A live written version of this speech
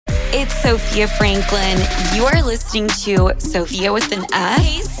It's Sophia Franklin. You are listening to Sophia with an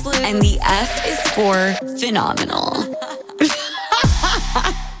F, and the F is for phenomenal.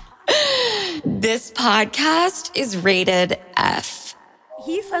 This podcast is rated F.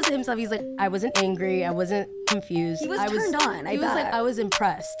 He says to himself, he's like, I wasn't angry, I wasn't confused. He was turned on, He was like, I was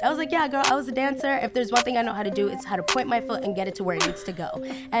impressed. I was like, yeah, girl, I was a dancer. If there's one thing I know how to do, it's how to point my foot and get it to where it needs to go.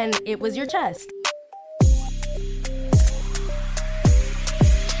 And it was your chest.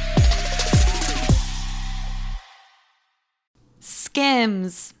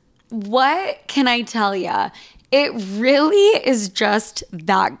 Skims. What can I tell ya? It really is just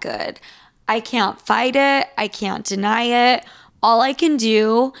that good. I can't fight it. I can't deny it. All I can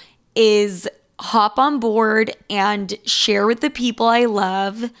do is hop on board and share with the people I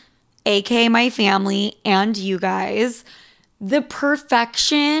love, aka my family and you guys, the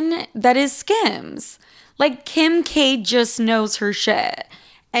perfection that is Skims. Like Kim K just knows her shit,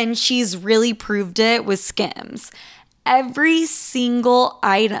 and she's really proved it with Skims. Every single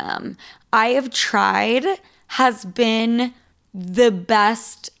item I have tried has been the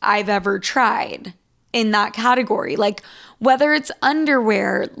best I've ever tried in that category. Like whether it's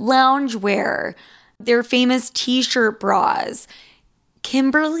underwear, loungewear, their famous t-shirt bras.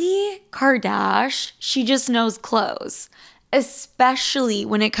 Kimberly Kardashian, she just knows clothes, especially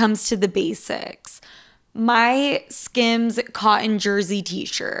when it comes to the basics. My Skims cotton jersey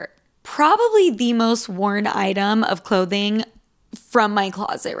t-shirt, probably the most worn item of clothing from my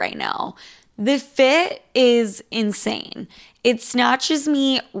closet right now. The fit is insane. It snatches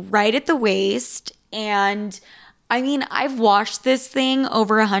me right at the waist. And I mean, I've washed this thing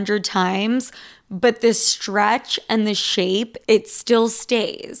over 100 times, but the stretch and the shape, it still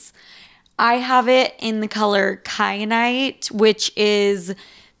stays. I have it in the color kyanite, which is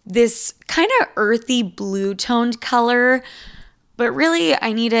this kind of earthy blue toned color. But really,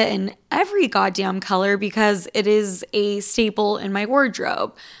 I need it in every goddamn color because it is a staple in my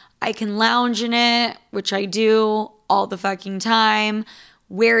wardrobe. I can lounge in it, which I do all the fucking time,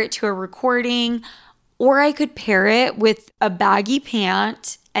 wear it to a recording, or I could pair it with a baggy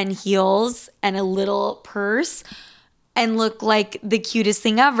pant and heels and a little purse and look like the cutest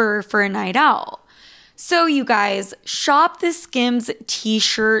thing ever for a night out. So you guys, shop the Skims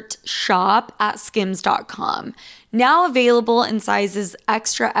t-shirt shop at skims.com. Now available in sizes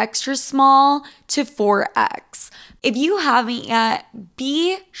extra, extra small to 4X. If you haven't yet,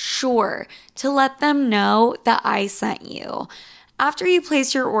 be sure to let them know that I sent you. After you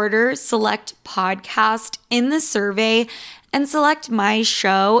place your order, select podcast in the survey and select my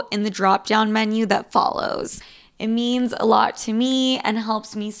show in the drop-down menu that follows. It means a lot to me and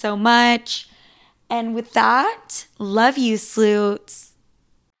helps me so much. And with that, love you, sleuths.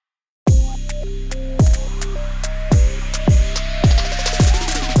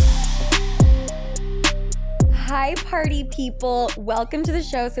 Hi, party people. Welcome to the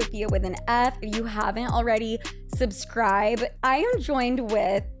show, Sophia with an F. If you haven't already, subscribe. I am joined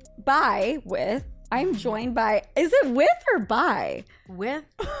by, is it with or by? With?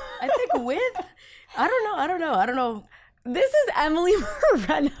 I think with? I don't know. This is Emely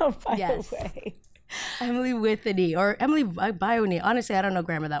Moreno, by the way. Emely with an E or Emily by an E. Honestly, I don't know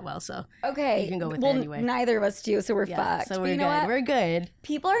grammar that well, so okay, you can go with it anyway. Neither of us do, so we're fucked. So we're good. We're good.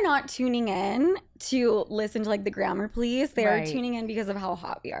 People are not tuning in to listen to like the grammar police. They are tuning in because of how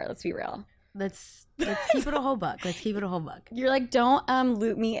hot we are. Let's be real. Let's keep it a whole buck. You're like, don't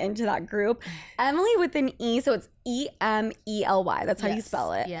loop me into that group. Emely with an E, so it's Emely. That's how you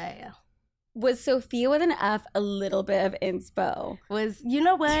spell it. Yeah. Was Sophia with an F a little bit of inspo? You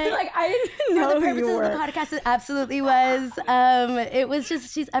know what? Like, I didn't know for the purposes of the podcast, it absolutely was. It was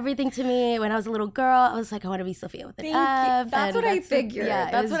just, she's everything to me. When I was a little girl, I was like, I want to be Sophia with an F. That's what I figured.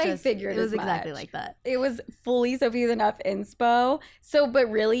 That's what I figured. It was exactly like that. It was fully Sophia with an F inspo. So,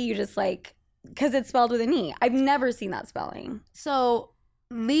 but really, you just like, because it's spelled with an E. I've never seen that spelling. So,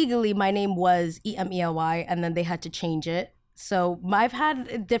 legally, my name was Emely, and then they had to change it. So I've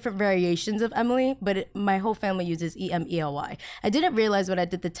had different variations of Emily, but my whole family uses Emely. I didn't realize when I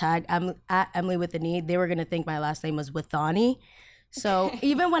did the tag at Emily with an E, they were going to think my last name was Withani. So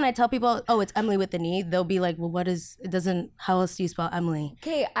even when I tell people, oh, it's Emily with an E, they'll be like, well, how else do you spell Emily?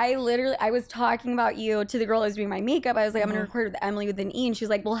 Okay, I was talking about you to the girl who was doing my makeup. I was like, I'm going to record with Emily with an E. And she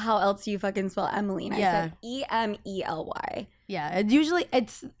was like, well, how else do you fucking spell Emily? And I said Emely. Yeah, and usually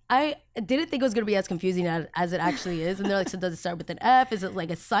I didn't think it was going to be as confusing as it actually is. And they're like, so does it start with an F? Is it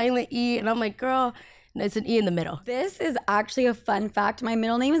like a silent E? And I'm like, girl, it's an E in the middle. This is actually a fun fact. My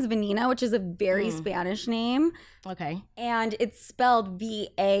middle name is Vanina, which is a very Spanish name. Okay. And it's spelled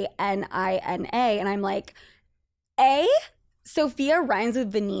Vanina. And I'm like, A? Sophia rhymes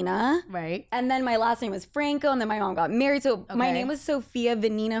with Vanina. Right. And then my last name was Franco, and then my mom got married. So my name was Sophia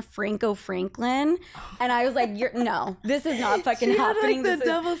Vanina Franco Franklin. And I was like, no, this is not fucking happening. Had, like, the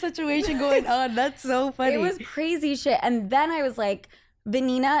double situation going on. That's so funny. It was crazy shit. And then I was like,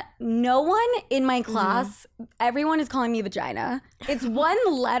 Vanina, no one in my class, everyone is calling me vagina. It's one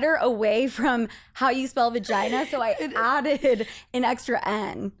letter away from how you spell vagina, so I added an extra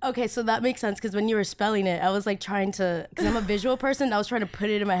N. Okay, so that makes sense because when you were spelling it, I was like trying to, because I'm a visual person, I was trying to put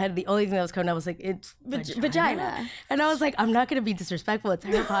it in my head. The only thing that was coming out was like, it's vagina. And I was like, I'm not going to be disrespectful. It's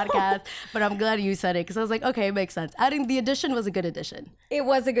her podcast, but I'm glad you said it because I was like, okay, it makes sense. Adding the addition was a good addition. It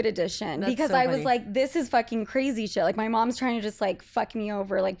was a good addition because so I was funny. like, this is fucking crazy shit. Like my mom's trying to just like fuck me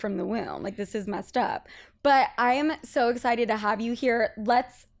over like from the womb. Like this is messed up. But I am so excited to have you here.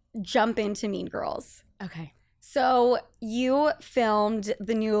 Let's jump into Mean Girls. Okay. So you filmed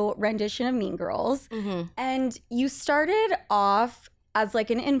the new rendition of Mean Girls and you started off as like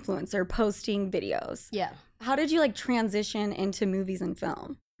an influencer posting videos. Yeah. How did you like transition into movies and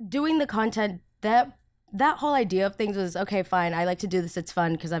film? Doing the content, that whole idea of things was, okay, fine, I like to do this, it's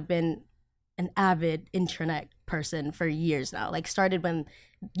fun, because I've been an avid internet person for years now. Like started when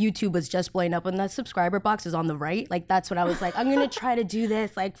YouTube was just blowing up, when the subscriber box is on the right. Like that's when I was like, I'm gonna try to do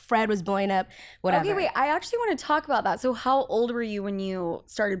this. Like Fred was blowing up, whatever. Okay, wait, I actually want to talk about that. So how old were you when you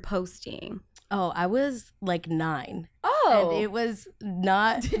started posting? Oh, I was like 9. Oh. And it was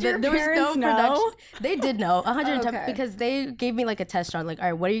not, Did your there was parents no know? production. They did know, 110, Okay. because they gave me like a test run, like, all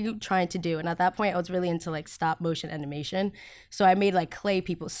right, what are you trying to do? And at that point, I was really into like stop motion animation. So I made like clay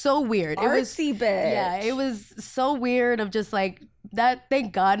people. So weird. Artsy bitch. Yeah, it was so weird of just like that.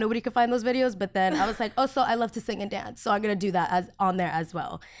 Thank God nobody could find those videos. But then I was like, oh, so I love to sing and dance. So I'm going to do that as on there as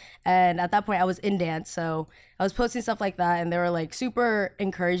well. And at that point I was in dance. So I was posting stuff like that. And they were like super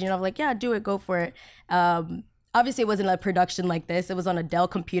encouraging. I was like, yeah, do it. Go for it. Obviously, it wasn't a production like this. It was on a Dell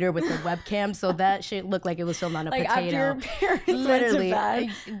computer with a webcam, so that shit looked like it was filmed on a Like potato. after your parents Literally,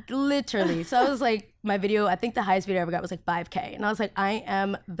 went to bed. literally. So I was like, my video, I think the highest video I ever got was like 5K, and I was like, I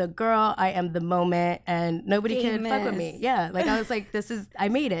am the girl, I am the moment, and nobody can fuck with me. Yeah, like I was like, I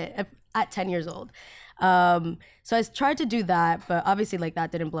made it at 10 years old. So I tried to do that, but obviously like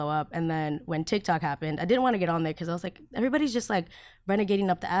that didn't blow up. And then when TikTok happened, I didn't want to get on there because I was like, everybody's just like renegading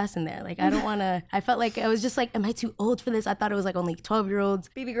up the ass in there. Like I don't want to, I felt like I was just like, am I too old for this? I thought it was like only 12-year-olds.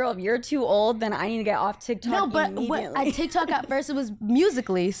 Baby girl, if you're too old, then I need to get off TikTok. No, but immediately. at TikTok at first it was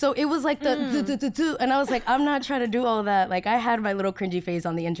musically. So it was like the and I was like, I'm not trying to do all that. Like I had my little cringy phase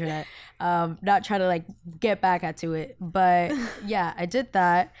on the internet. Not trying to like get back at it. But yeah, I did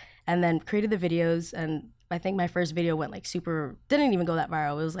that and then created the videos, and I think my first video went like didn't even go that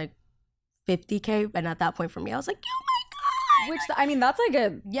viral. It was like 50K, and at that point for me, I was like, oh my God. Which, I mean, that's like a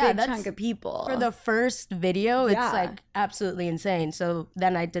big chunk of people. For the first video, it's Yeah. like absolutely insane. So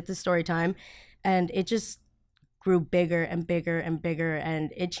then I did the story time, and it just grew bigger and bigger and bigger,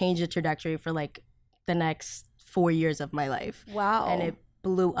 and it changed the trajectory for like the next 4 years of my life. Wow. And it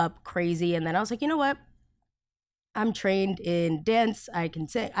blew up crazy. And then I was like, you know what? I'm trained in dance. I can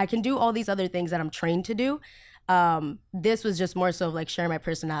sing. I can do all these other things that I'm trained to do. This was just more so of like sharing my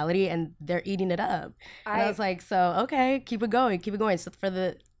personality, and they're eating it up. And I was like, so okay, keep it going, keep it going. So for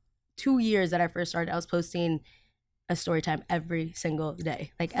the 2 years that I first started, I was posting a story time every single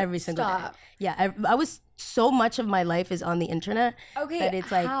day, like every single day. Yeah, I was, so much of my life is on the internet that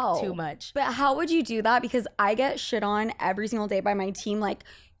it's like too much. But how would you do that? Because I get shit on every single day by my team. Like,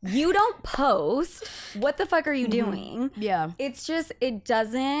 you don't post. What the fuck are you doing? Yeah. It's just, it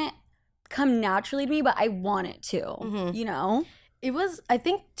doesn't come naturally to me, but I want it to, you know? It was, I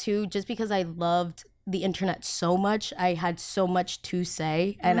think too, just because I loved the internet so much, I had so much to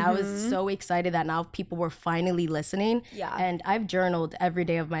say, and I was so excited that now people were finally listening. Yeah. And I've journaled every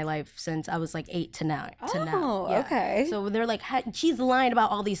day of my life since I was like 8 to now. Oh, Yeah. okay. So they're like, she's lying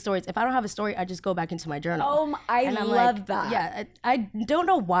about all these stories. If I don't have a story, I just go back into my journal. Oh, I And I'm love like, that. Yeah, I don't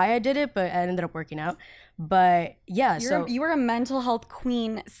know why I did it, but it ended up working out. But yeah, You were a mental health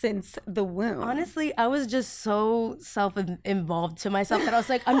queen since the womb. honestly, I was just so self-involved to myself that I was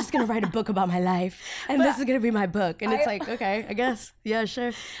like, I'm just going to write a book about my life, and this is going to be my book. And it's like, okay, I guess. Yeah,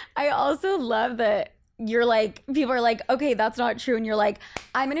 sure. I also love that you're like, people are like, okay, that's not true. And you're like,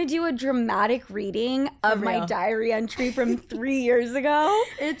 I'm going to do a dramatic reading of my real. diary entry from 3 years ago.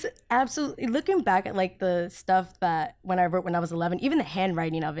 It's absolutely, looking back at like the stuff that when I wrote when I was 11, even the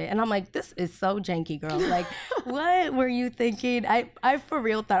handwriting of it, and I'm like, this is so janky, girl. Like, what were you thinking? I for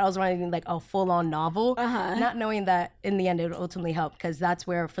real thought I was writing like a full-on novel, not knowing that in the end it would ultimately help, because that's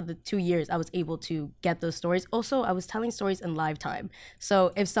where for the 2 years I was able to get those stories. Also, I was telling stories in live time.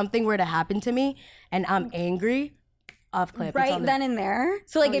 So if something were to happen to me and I'm angry, off clip. Right then and there.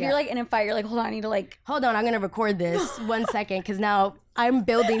 So like if you're like in a fight, you're like, hold on, I need to like. Hold on, I'm gonna record this 1 second because now I'm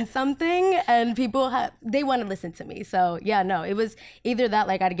building something and people they want to listen to me. So yeah, no, it was either that,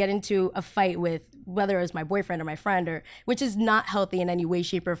 like I'd get into a fight with whether it was my boyfriend or my friend, or which is not healthy in any way,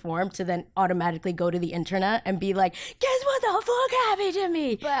 shape, or form to then automatically go to the internet and be like, guess what the fuck happened to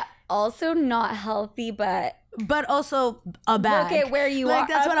me? But also not healthy, but also a bag. Look at where you are.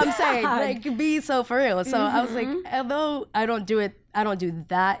 That's what I'm saying. Like, be so for real. So I was like, although I don't do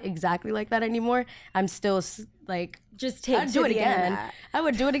that exactly like that anymore, I'm still like, just take I'd do it again. Internet. I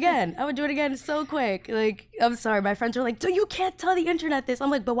would do it again so quick. Like, I'm sorry. My friends are like, you can't tell the internet this.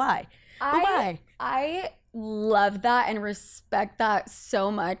 I'm like, but why? I love that and respect that so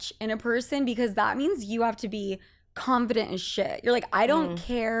much in a person, because that means you have to be confident as shit. You're like, I don't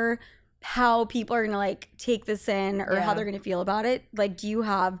care how people are gonna like take this in or how they're gonna feel about it. Like, do you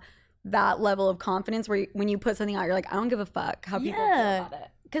have that level of confidence where when you put something out, you're like, I don't give a fuck how people feel about it?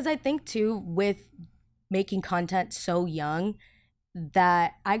 Because I think too, with making content so young,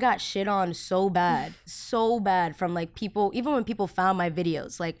 that I got shit on so bad from like people, even when people found my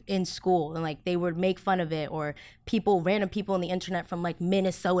videos like in school and like they would make fun of it, or random people on the internet from like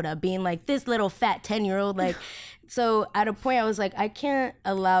Minnesota being like, this little fat 10-year-old, like. So at a point I was like, I can't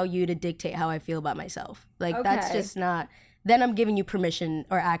allow you to dictate how I feel about myself. Like that's just not, then I'm giving you permission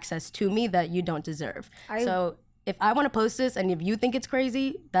or access to me that you don't deserve. So if I want to post this and if you think it's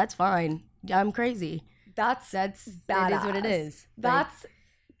crazy, that's fine. I'm crazy. That's badass. It is what it is. That's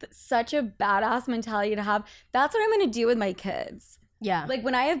such a badass mentality to have. That's what I'm going to do with my kids. Yeah. Like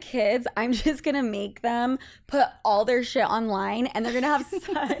when I have kids, I'm just going to make them put all their shit online, and they're going to have such...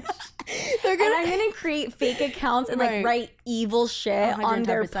 and I'm going to create fake accounts and like write evil shit 110%. On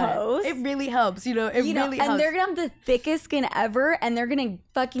their posts. It really helps, It really helps. And they're going to have the thickest skin ever, and they're going to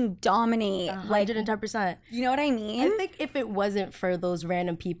fucking dominate. 110%. You know what I mean? I think if it wasn't for those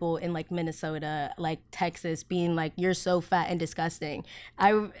random people in like Minnesota, like Texas, being like, you're so fat and disgusting,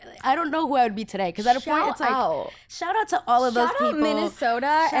 I don't know who I would be today. Because at a point, it's like, shout out to all of those people. Shout out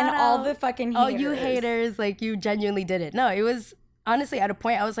Minnesota and all the fucking haters. All you haters, like you genuinely did it. No, it was... Honestly, at a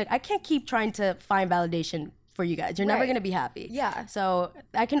point, I was like, I can't keep trying to find validation for you guys. You're never going to be happy. Yeah. So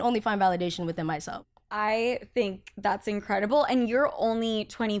I can only find validation within myself. I think that's incredible. And you're only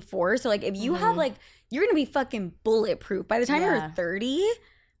 24. So, like, if you have, like, you're going to be fucking bulletproof. By the time you're 30,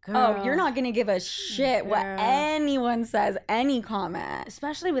 you're not going to give a shit what anyone says, any comment.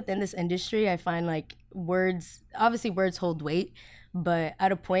 Especially within this industry, I find, like, words hold weight. But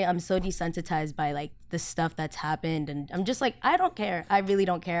at a point, I'm so desensitized by like the stuff that's happened, and I'm just like, I don't care. I really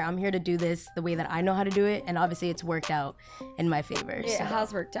don't care. I'm here to do this the way that I know how to do it, and obviously it's worked out in my favor. It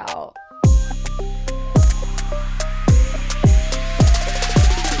has worked out.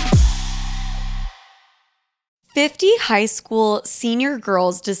 "50 high school senior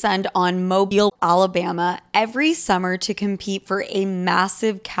girls descend on Mobile, Alabama every summer to compete for a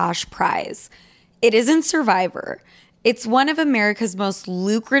massive cash prize. It isn't Survivor. It's one of America's most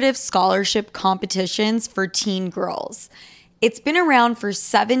lucrative scholarship competitions for teen girls. It's been around for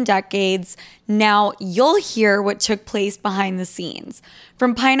 7 decades. Now you'll hear what took place behind the scenes.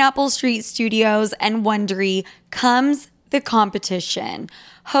 From Pineapple Street Studios and Wondery comes the competition.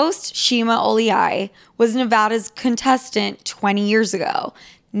 Host Shima Oliai was Nevada's contestant 20 years ago.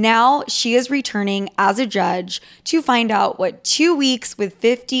 Now she is returning as a judge to find out what 2 weeks with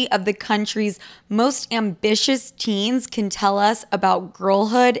 50 of the country's most ambitious teens can tell us about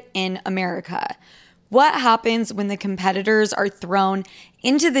girlhood in America. What happens when the competitors are thrown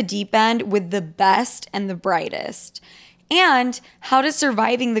into the deep end with the best and the brightest? And how does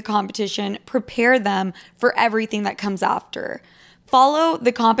surviving the competition prepare them for everything that comes after? Follow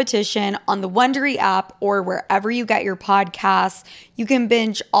the competition on the Wondery app or wherever you get your podcasts. You can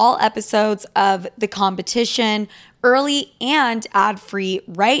binge all episodes of the competition early and ad-free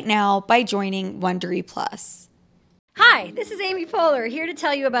right now by joining Wondery Plus. Hi, this is Amy Poehler, here to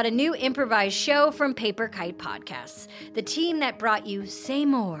tell you about a new improvised show from Paper Kite Podcasts, the team that brought you Say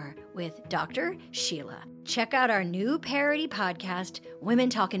More with Dr. Sheila. Check out our new parody podcast, Women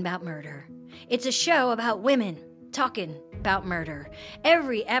Talking About Murder. It's a show about women talking about murder.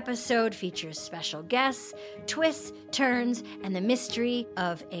 Every episode features special guests, twists, turns, and the mystery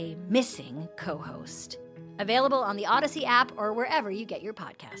of a missing co-host. Available on the Odyssey app or wherever you get your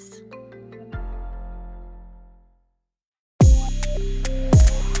podcasts.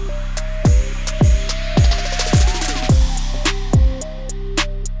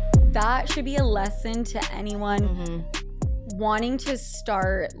 That should be a lesson to anyone wanting to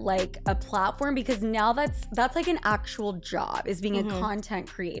start like a platform, because now that's like an actual job, is being a content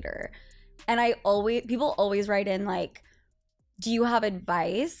creator. And people always write in like, do you have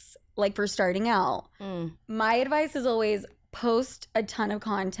advice like for starting out? My advice is always post a ton of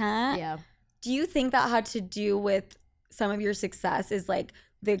content. Yeah. Do you think that had to do with some of your success is like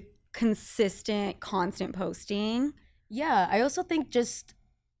the consistent, constant posting? Yeah, I also think just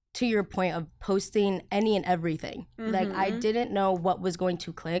to your point of posting any and everything. Like, I didn't know what was going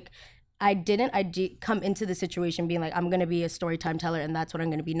to click. I come into the situation being like, I'm going to be a story time teller and that's what I'm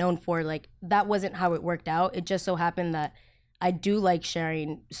going to be known for. Like, that wasn't how it worked out. It just so happened that I do like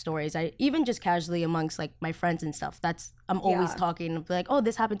sharing stories. I even just casually amongst like my friends and stuff. I'm always talking like, oh,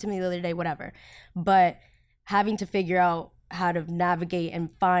 this happened to me the other day, whatever. But having to figure out how to navigate and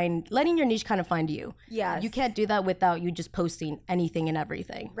letting your niche kind of find you. Yes. You can't do that without you just posting anything and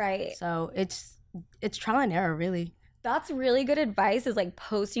everything. Right. So it's trial and error, really. That's really good advice, is like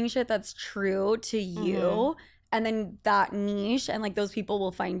posting shit that's true to you. And then that niche and like those people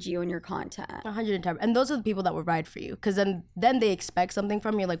will find you in your content. 110%. And those are the people that will ride for you. Because then they expect something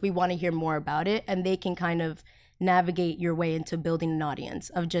from you. Like, we want to hear more about it. And they can kind of navigate your way into building an audience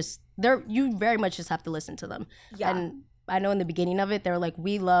of just, you very much just have to listen to them. Yeah. And I know in the beginning of it, they were like,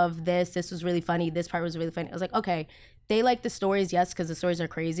 we love this. This was really funny. This part was really funny. I was like, okay, they like the stories, yes, because the stories are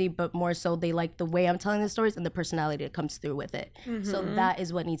crazy, but more so they like the way I'm telling the stories and the personality that comes through with it. So that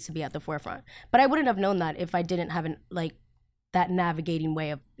is what needs to be at the forefront. But I wouldn't have known that if I didn't have that navigating way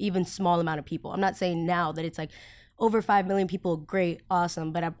of even small amount of people. I'm not saying now that it's like over 5 million people, great,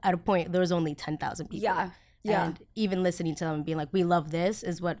 awesome. But at a point, there was only 10,000 people. Yeah. Yeah. And even listening to them and being like, we love this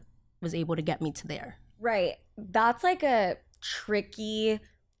is what was able to get me to there. Right. That's like a tricky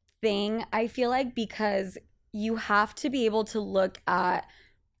thing, I feel like, because you have to be able to look at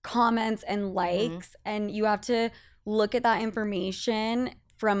comments and likes and you have to look at that information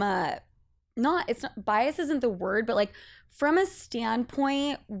from bias isn't the word, but like from a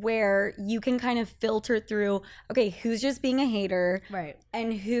standpoint where you can kind of filter through, okay, who's just being a hater, right,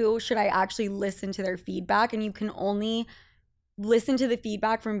 and who should I actually listen to their feedback. And you can only listen to the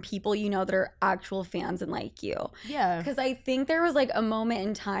feedback from people you know that are actual fans and like you. Yeah. Because I think there was like a moment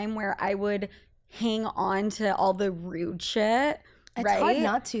in time where I would hang on to all the rude shit. It's right? hard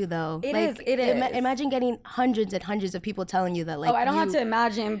not to, though. It is. Imagine getting hundreds and hundreds of people telling you that, like, I don't have to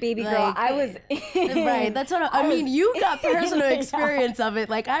imagine, baby girl. like, I was right. That's what I mean. You got personal experience of it.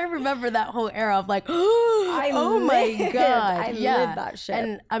 Like, I remember that whole era of like, oh my god, I lived that shit.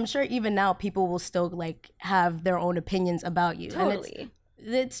 And I'm sure even now people will still like have their own opinions about you. Totally. And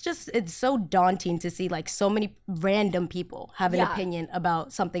it's so daunting to see like so many random people have an opinion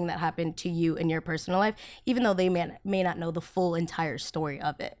about something that happened to you in your personal life, even though they may not know the full entire story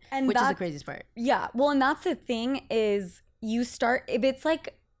of it, which is the craziest part. Yeah. Well, and that's the thing is if it's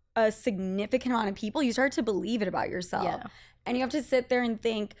like a significant amount of people, you start to believe it about yourself. Yeah. And you have to sit there and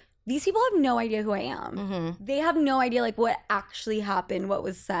think, these people have no idea who I am. They have no idea like what actually happened, what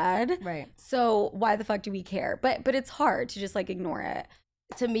was said. Right. So why the fuck do we care? But it's hard to just like ignore it.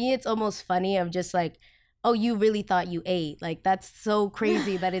 To me, it's almost funny of just like, oh, you really thought you ate. Like, that's so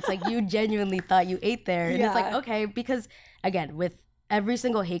crazy that it's like you genuinely thought you ate there. And it's like, okay, because again, with every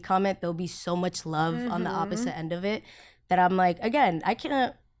single hate comment, there'll be so much love on the opposite end of it that I'm like, again, I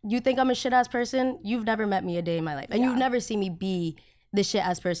can't, you think I'm a shit ass person? You've never met me a day in my life. And you've never seen me be the shit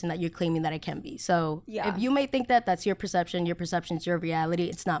ass person that you're claiming that I can be. So if you may think that that's your perception's your reality,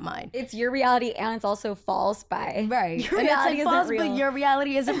 it's not mine. It's your reality and it's also false by right. Your reality it's like false, isn't real. But your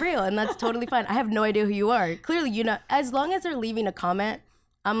reality isn't real, and that's totally fine. I have no idea who you are. Clearly, you know, as long as they're leaving a comment,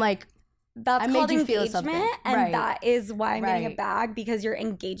 I'm like, that's I called made you feel engagement, something. and Right. that is why I'm getting Right. a bag, because you're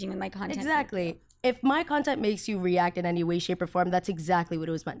engaging with my content. Exactly. If my content makes you react in any way, shape, or form, that's exactly what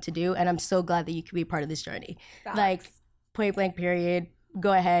it was meant to do, and I'm so glad that you could be part of this journey. Facts. Like, point blank, period.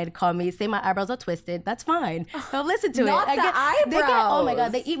 Go ahead, call me, say my eyebrows are twisted. That's fine. I'll listen to Not it. the Oh my eyebrows.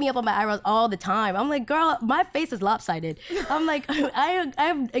 god, they eat me up on my eyebrows all the time. I'm like, girl, my face is lopsided. I'm like,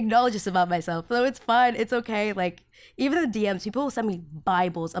 I acknowledge this about myself, so it's fine. It's okay. Like, even in the DMs, people will send me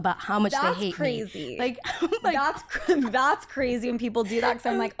Bibles about how much That's they hate crazy. me. Like, I'm like, that's crazy when people do that, because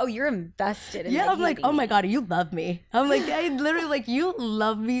I'm like, oh, you're invested in I'm like, hating oh my me. god, you love me. I'm like, I literally like, you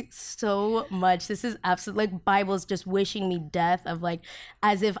love me so much. This is absolutely like Bibles just wishing me death, of like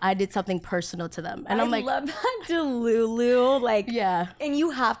as if I did something personal to them. And I'm I like, love that Delulu, like, yeah. and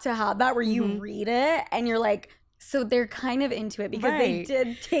you have to have that where you read it and you're like, so they're kind of into it because they Right.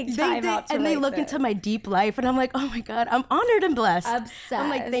 did take time out to and they write look this. into my deep life, and I'm like, oh my god, I'm honored and blessed. I'm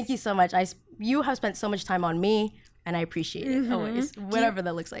like, Obsessed. thank you so much. You have spent so much time on me, and I appreciate it always, whatever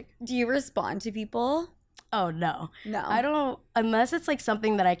that looks like. Do you respond to people? Oh no. No. I don't, unless it's like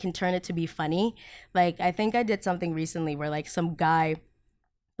something that I can turn it to be funny. Like, I think I did something recently where like some guy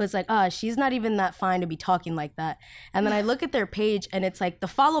was like, she's not even that fine to be talking like that. And then I look at their page and it's like, the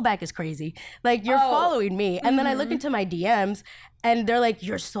follow back is crazy. Like, you're following me. And then I look into my DMs and they're like,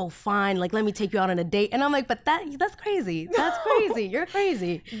 you're so fine. Like, let me take you out on a date. And I'm like, but that's crazy. That's crazy. You're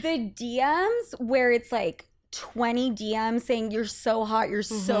crazy. The DMs where it's like 20 DMs saying you're so hot, you're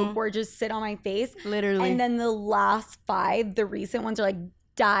so gorgeous, sit on my face. Literally. And then the last 5, the recent ones are like,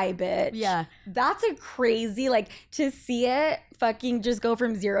 die, bitch. Yeah. That's a crazy, like, to see it fucking just go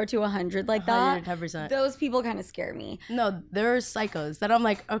from 0 to 100 like that. 110%. Those people kind of scare me. No, they're psychos that I'm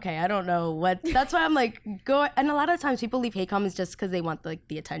like, okay, I don't know what. That's why I'm like, go. And a lot of times people leave hate comments just because they want like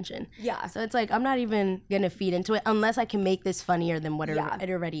the attention. Yeah. So it's like, I'm not even going to feed into it unless I can make this funnier than what it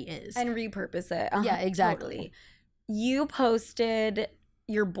already is. And repurpose it. Yeah, exactly. Totally. You posted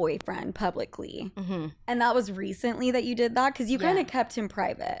your boyfriend publicly. And that was recently that you did that? Because you kind of kept him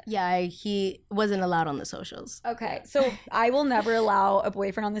private. Yeah, he wasn't allowed on the socials. Okay, so I will never allow a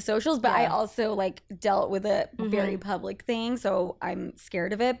boyfriend on the socials, but I also like dealt with a very public thing, so I'm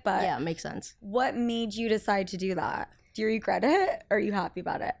scared of it. But yeah, makes sense. What made you decide to do that? Do you regret it? Or are you happy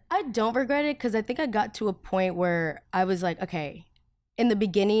about it? I don't regret it because I think I got to a point where I was like, okay, in the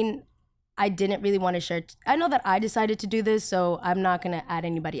beginning, I didn't really want to share. I know that I decided to do this, so I'm not going to add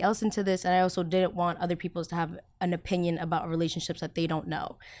anybody else into this. And I also didn't want other people to have an opinion about relationships that they don't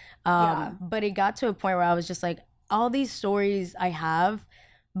know. But it got to a point where I was just like, all these stories I have,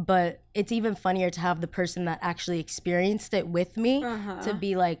 but it's even funnier to have the person that actually experienced it with me to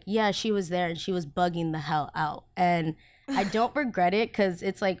be like, yeah, she was there and she was bugging the hell out. And I don't regret it because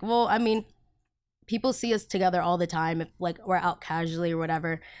it's like, well, I mean, people see us together all the time if like we're out casually or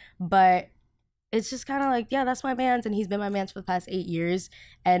whatever, but it's just kind of like, yeah, that's my man's and he's been my man's for the past 8 years,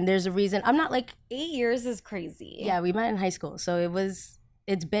 and there's a reason. I'm not like 8 years is crazy. Yeah, we met in high school, so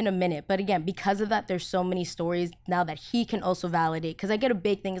it's been a minute. But again, because of that, there's so many stories now that he can also validate, because I get a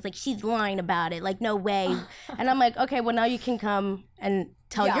big thing, it's like, she's lying about it, like, no way. And I'm like, okay, well, now you can come and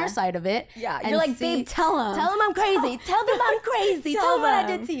tell your side of it. Yeah, you're like, babe, tell him I'm crazy. Tell them I'm crazy. Tell them what I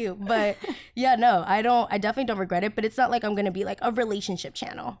did to you. But yeah, no, I definitely don't regret it. But it's not like I'm gonna be like a relationship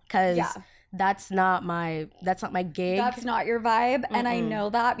channel, because that's not my gig. That's not your vibe. And I know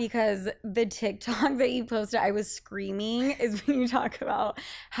that because the TikTok that you posted, I was screaming, is when you talk about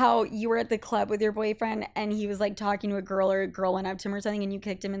how you were at the club with your boyfriend and he was like talking to a girl, or a girl went up to him or something and you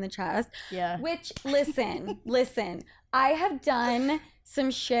kicked him in the chest. Yeah. Which, listen, I have done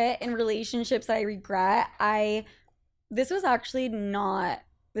some shit in relationships that I regret. This was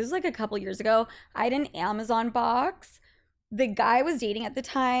like a couple years ago. I had an Amazon box. The guy I was dating at the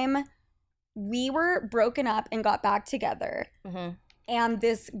time, we were broken up and got back together. And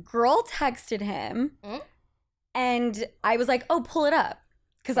this girl texted him and I was like, oh, pull it up.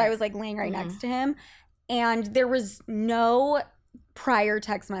 Because I was like laying right next to him. And there was no prior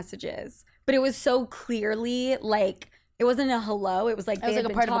text messages. But it was so clearly like, it wasn't a hello. It was like, it was like a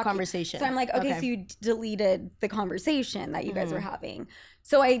part of a conversation. So I'm like, okay, so you deleted the conversation that you guys were having.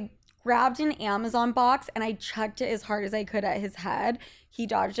 So I grabbed an Amazon box and I chucked it as hard as I could at his head. He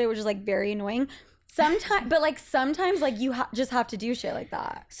dodged it, which is like very annoying. Sometimes like you just have to do shit like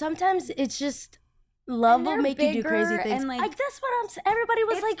that. Sometimes it's just love will make you do crazy things. And like that's what I'm saying. Everybody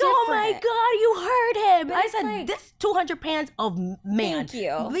was like, different. Oh my God, you heard him. But I said, like, this 200 pounds of man. Thank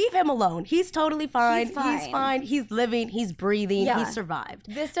you. Leave him alone. He's totally fine. He's fine. He's living. He's breathing. Yeah. He's survived.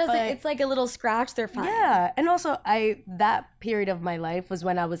 This doesn't, it's like a little scratch. They're fine. Yeah. And also that period of my life was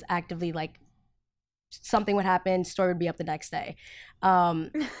when I was actively like, something would happen, story would be up the next day.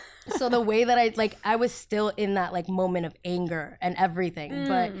 So the way that I was still in that like moment of anger and everything.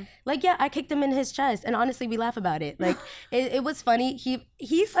 But like, yeah, I kicked him in his chest. And honestly, we laugh about it. Like it was funny.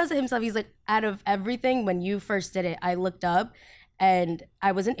 He says it himself, he's like, out of everything, when you first did it, I looked up and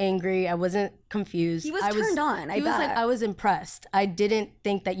I wasn't angry. I wasn't confused. He was turned on. He was like, I was impressed. I didn't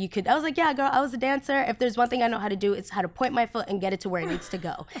think that you could. I was like, yeah, girl, I was a dancer. If there's one thing I know how to do, it's how to point my foot and get it to where it needs to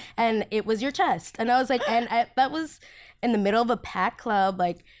go. And it was your chest. And I was like, that was in the middle of a packed club.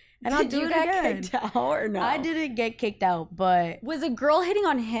 Like, and I'll do it again. Did you get kicked out or no? I didn't get kicked out, but... Was a girl hitting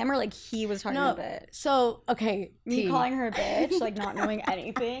on him or like he was talking a bitch? So, okay, Me calling her a bitch, like not knowing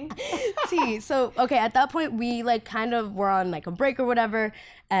anything. So, okay, at that point, we like kind of were on like a break or whatever.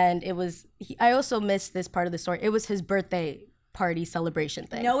 And it was... I also missed this part of the story. It was his birthday party celebration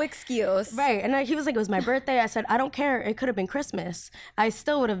thing. No excuse. Right. And he was like, it was my birthday. I said, I don't care. It could have been Christmas. I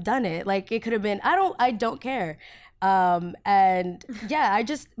still would have done it. Like, it could have been... I don't care. And yeah, I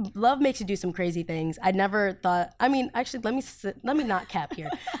just love makes you do some crazy things. I never thought, I mean, actually, let me not cap here.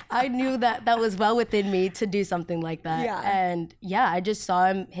 I knew that was well within me to do something like that. Yeah. And yeah, I just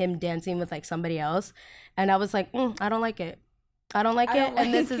saw him dancing with like somebody else. And I was like, I don't like it. I don't like I it. don't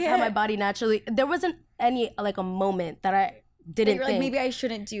And this like is how my it. body naturally, there wasn't any like a moment that I didn't You're think. like, maybe I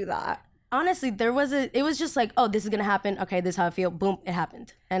shouldn't do that. Honestly, it was just like, oh, this is going to happen. Okay, this is how I feel. Boom, it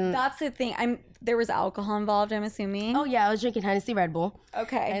happened. And That's the thing. There was alcohol involved, I'm assuming. oh yeah, I was drinking Hennessy Red Bull.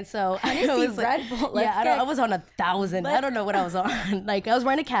 Okay. And so Hennessy I was like, Red Bull. Let's yeah, get- I was on 1,000. I don't know what I was on. Like I was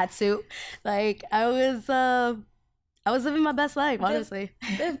wearing a cat suit. Like I was living my best life, honestly.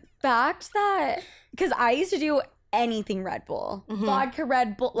 The fact that, because I used to do anything Red Bull, vodka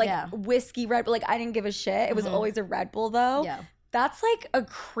Red Bull, like whiskey Red Bull, like I didn't give a shit. It was always a Red Bull though. Yeah. That's like a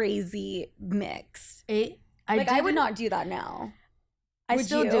crazy mix. I would not do that now. I Would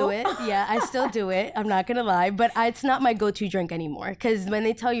still you? do it. Yeah, I still do it. I'm not gonna lie, but it's not my go-to drink anymore. Because when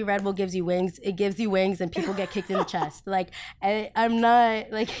they tell you Red Bull gives you wings, it gives you wings, and people get kicked in the chest. Like I'm not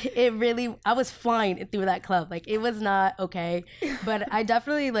like it. Really, I was flying through that club. Like it was not okay. But I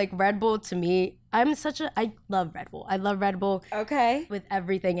definitely like Red Bull. To me, I love Red Bull. I love Red Bull. Okay. With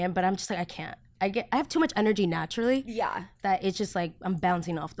everything in, but I'm just like I can't. I have too much energy naturally. Yeah. That it's just like I'm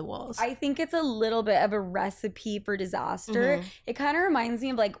bouncing off the walls. I think it's a little bit of a recipe for disaster. It kind of reminds me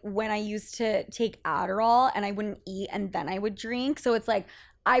of like when I used to take Adderall and I wouldn't eat and then I would drink. So it's like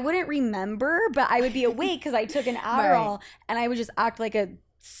I wouldn't remember, but I would be awake because I took an Adderall and I would just act like a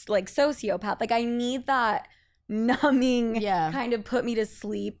sociopath. Like I need that numbing kind of put me to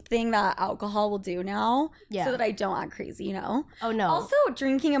sleep thing that alcohol will do now so that I don't act crazy, you know? Oh no. Also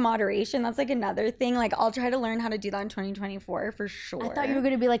drinking in moderation, that's like another thing. Like I'll try to learn how to do that in 2024 for sure. I thought you were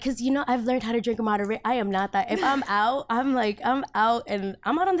gonna be like, because I've learned how to drink in moderation. I am not that. If I'm out, I'm out and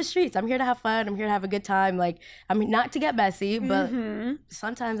I'm out on the streets. I'm here to have fun. I'm here to have a good time. Like I'm not to get messy, but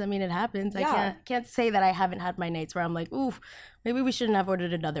sometimes it happens. I can't say that I haven't had my nights where I'm like, ooh, maybe we shouldn't have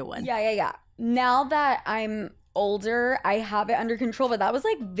ordered another one. Yeah. Now that I'm older, I have it under control, but that was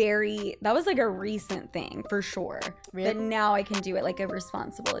like a recent thing for sure. Really? But now I can do it like a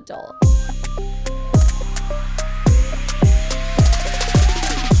responsible adult.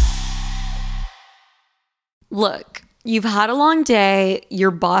 Look, you've had a long day,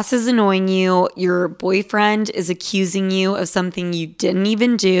 your boss is annoying you, your boyfriend is accusing you of something you didn't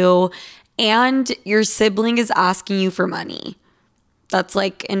even do, and your sibling is asking you for money. That's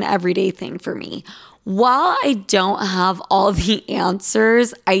like an everyday thing for me. While I don't have all the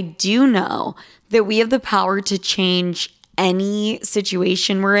answers, I do know that we have the power to change any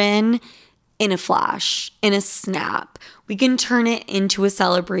situation we're in a flash, in a snap. We can turn it into a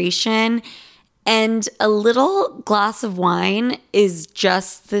celebration, and a little glass of wine is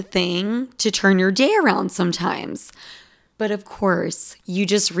just the thing to turn your day around sometimes. But of course, you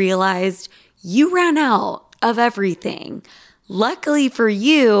just realized you ran out of everything. Luckily for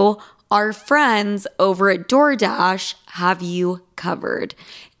you, our friends over at DoorDash have you covered.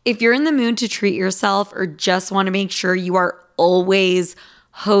 If you're in the mood to treat yourself or just want to make sure you are always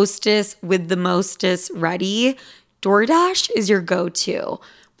hostess with the mostest ready, DoorDash is your go-to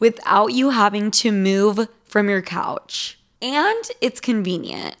without you having to move from your couch. And it's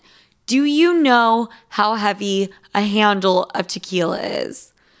convenient. Do you know how heavy a handle of tequila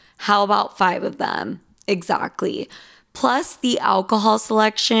is? How about 5 of them? Exactly. Plus, the alcohol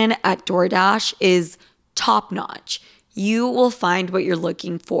selection at DoorDash is top-notch. You will find what you're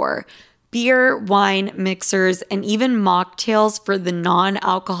looking for. Beer, wine, mixers, and even mocktails for the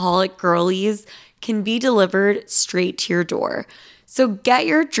non-alcoholic girlies can be delivered straight to your door. So get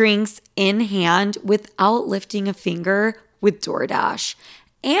your drinks in hand without lifting a finger with DoorDash.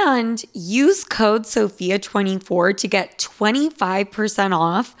 And use code SOPHIA24 to get 25%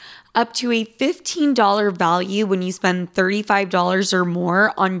 off up to a $15 value when you spend $35 or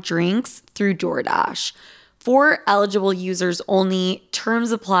more on drinks through DoorDash. For eligible users only,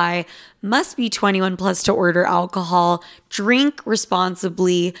 terms apply, must be 21 plus to order alcohol, drink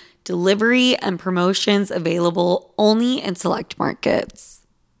responsibly, delivery and promotions available only in select markets.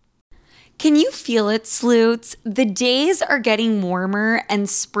 Can you feel it, Sleuts? The days are getting warmer and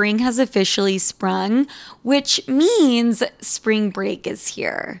spring has officially sprung, which means spring break is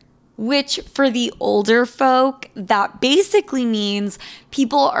here. Which for the older folk, that basically means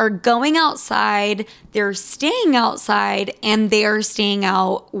people are going outside, they're staying outside, and they are staying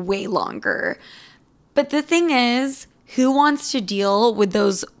out way longer. But the thing is, who wants to deal with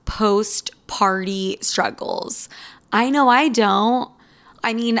those post-party struggles? I know I don't.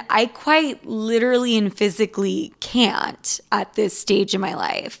 I mean, I quite literally and physically can't at this stage in my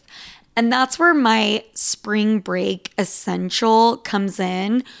life. And that's where my spring break essential comes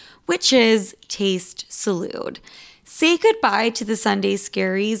in, which is Taste Salud. Say goodbye to the Sunday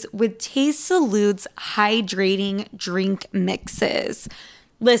scaries with Taste Salud's hydrating drink mixes.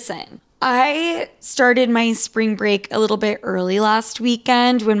 Listen, I started my spring break a little bit early last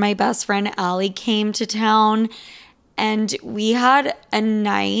weekend when my best friend Emely came to town, and we had a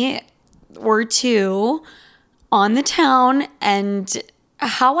night or two on the town, and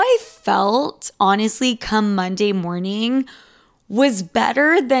how I felt, honestly, come Monday morning was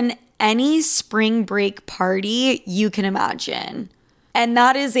better than any spring break party you can imagine. And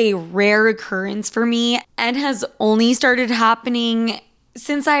that is a rare occurrence for me and has only started happening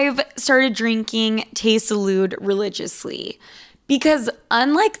since I've started drinking Tay Salud religiously. Because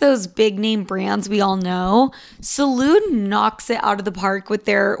unlike those big name brands we all know, Salud knocks it out of the park with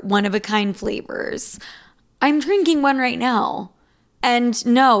their one-of-a-kind flavors. I'm drinking one right now. And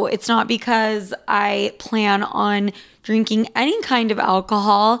no, it's not because I plan on drinking any kind of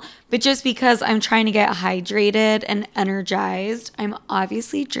alcohol, but just because I'm trying to get hydrated and energized. I'm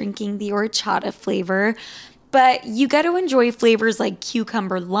obviously drinking the horchata flavor, but you get to enjoy flavors like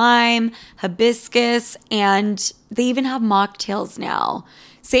cucumber lime, hibiscus, and they even have mocktails now.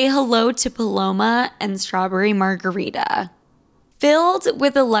 Say hello to Paloma and strawberry margarita. Filled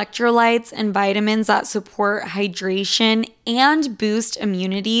with electrolytes and vitamins that support hydration and boost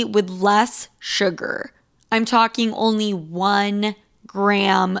immunity with less sugar. I'm talking only 1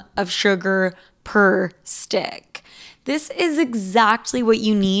 gram of sugar per stick. This is exactly what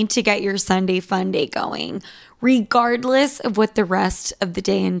you need to get your Sunday fun day going, regardless of what the rest of the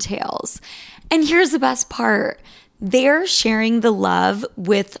day entails. And here's the best part. They're sharing the love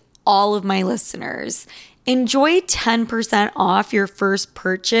with all of my listeners. Enjoy 10% off your first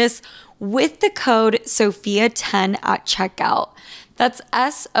purchase with the code SOFIA10 at checkout. That's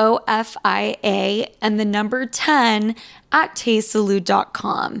SOFIA and the number 10 at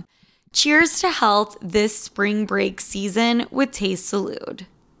tastesalud.com. Cheers to health this spring break season with Taste Salud.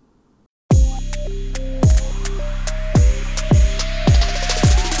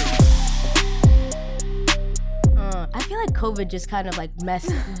 I feel like COVID just kind of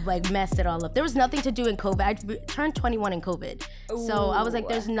messed it all up. There was nothing to do in COVID. I turned 21 in COVID. So I was like,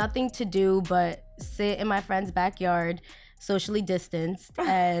 there's nothing to do but sit in my friend's backyard, socially distanced,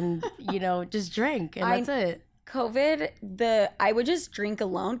 and, just drink. And that's it. COVID, I would just drink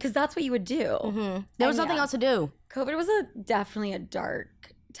alone because that's what you would do. Mm-hmm. There was nothing else to do. COVID was definitely a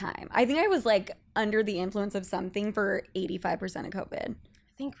dark time. I think I was under the influence of something for 85% of COVID.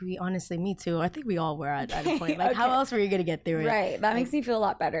 I think me too. I think we all were at a point. Okay. How else were you going to get through it? Right. That makes me feel a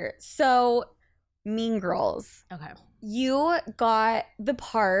lot better. So, Mean Girls. Okay. You got the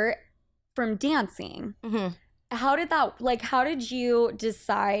part from dancing. Mm-hmm. How did you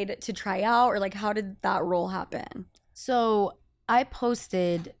decide to try out, or how did that role happen? So I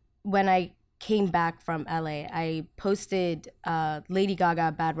posted when I came back from LA, I posted Lady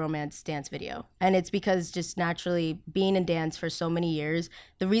Gaga Bad Romance dance video. And it's because just naturally being in dance for so many years,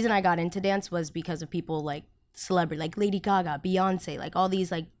 the reason I got into dance was because of people like celebrity, like Lady Gaga, Beyonce, all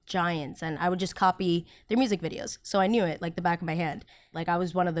these giants, and I would just copy their music videos. So I knew it like the back of my hand. I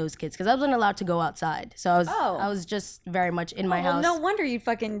was one of those kids because I wasn't allowed to go outside. So I was just very much in my house. No wonder you'd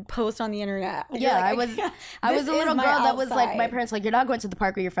fucking post on the internet. Yeah, I was a little girl that was my parents you're not going to the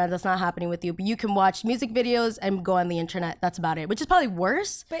park with your friends. That's not happening with you. But you can watch music videos and go on the internet. That's about it. Which is probably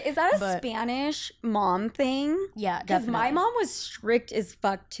worse. But is that a Spanish mom thing? Yeah, because my mom was strict as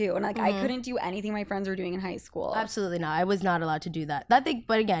fuck too, and I couldn't do anything my friends were doing in high school. Absolutely not. I was not allowed to do that.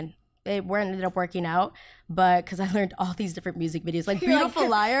 But again, it ended up working out, but because I learned all these different music videos, Beautiful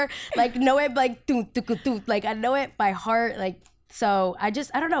Liar, know it, I know it by heart, so I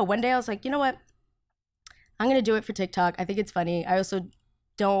don't know. One day I was like, you know what? I'm going to do it for TikTok. I think it's funny. I also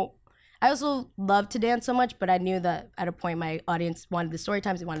love to dance so much, but I knew that at a point my audience wanted the story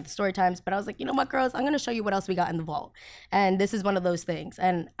times, but I was like, you know what, girls, I'm going to show you what else we got in the vault. And this is one of those things.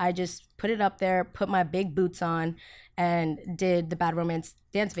 And I just put it up there, put my big boots on, and did the Bad Romance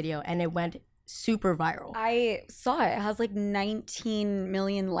dance video, and it went super viral. I saw it. It has 19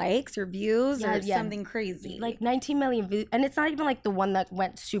 million likes or views or something crazy. 19 million views. And it's not even the one that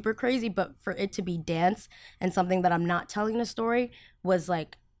went super crazy, but for it to be dance and something that I'm not telling a story was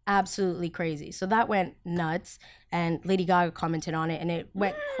absolutely crazy. So that went nuts, and Lady Gaga commented on it, and it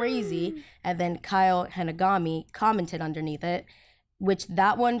went crazy. And then Kyle Hanagami commented underneath it, which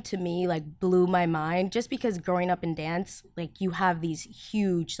that one to me blew my mind, just because growing up in dance, you have these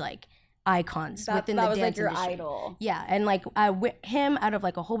huge icons within the dance industry. That was your idol. Yeah, and him out of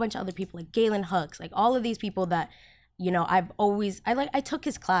a whole bunch of other people, Galen Hooks, all of these people that I took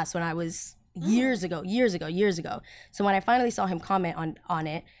his class when I was years ago. So when I finally saw him comment on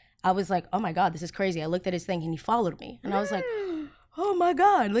it, I was like, oh my God, this is crazy. I looked at his thing and he followed me, and I was like, oh my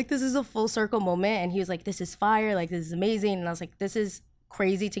God, this is a full circle moment. And he was like, this is fire, this is amazing. And I was like, this is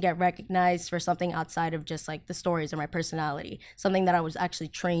crazy to get recognized for something outside of just like the stories or my personality, something that I was actually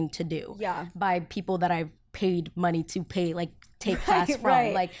trained to do by people that I've paid money to take class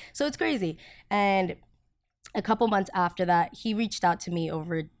from. Like, so it's crazy. And a couple months after that, he reached out to me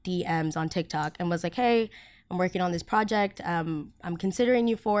over DMs on TikTok and was like, hey, I'm working on this project. I'm considering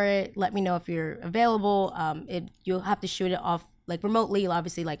you for it. Let me know if you're available. You'll have to shoot it off like remotely,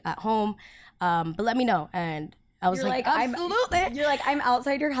 obviously like at home. But let me know. And I was like, absolutely. You're like, I'm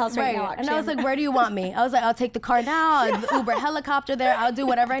outside your house right now. And I was like, where do you want me? I was like, I'll take the car now. I'll Uber helicopter there. I'll do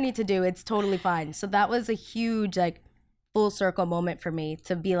whatever I need to do. It's totally fine. So that was a huge like full circle moment for me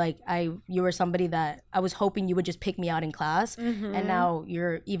to be like, you were somebody that I was hoping you would just pick me out in class, and now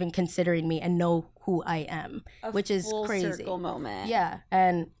you're even considering me and know who I am, which is crazy. Full circle moment. Yeah,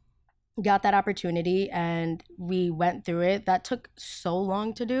 and got that opportunity, and we went through it. That took so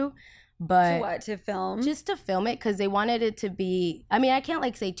long to do. But to film? Just to film it, because they wanted it to be, I mean, I can't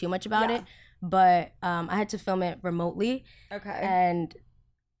like say too much about it, but I had to film it remotely. Okay. And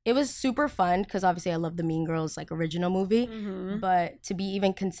it was super fun because obviously I love the Mean Girls like original movie, but to be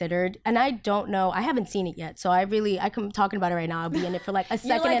even considered, and I don't know, I haven't seen it yet, so I'm talking about it right now. I'll be in it for like a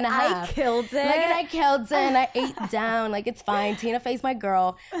second and a half. I killed it. And I killed it and I ate down. Like, it's fine. Tina Fey's my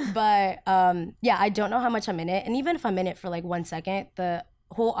girl. But yeah, I don't know how much I'm in it. And even if I'm in it for like 1 second, the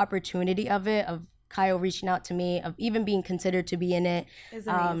whole opportunity of it, of Kyle reaching out to me, of even being considered to be in it, is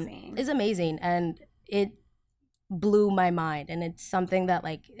amazing. And it blew my mind. And it's something that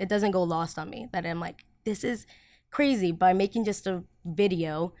like, it doesn't go lost on me, that I'm like, this is crazy. By making just a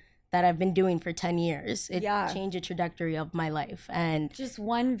video that I've been doing for 10 years, it changed the trajectory of my life. And just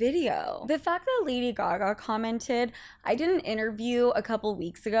one video. The fact that Lady Gaga commented, I did an interview a couple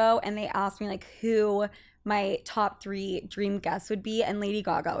weeks ago and they asked me like who my top 3 dream guests would be, and Lady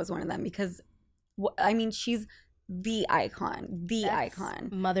Gaga was one of them because I mean, she's the icon.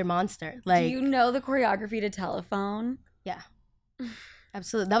 Mother Monster. Like, do you know the choreography to Telephone? Yeah.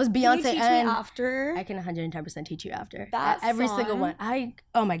 Absolutely. That was Beyonce. Can you teach me after? I can 110% teach you after. That every song? single one.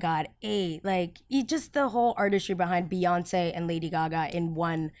 Oh my God. Just the whole artistry behind Beyonce and Lady Gaga in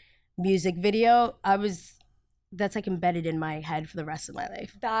one music video. That's like embedded in my head for the rest of my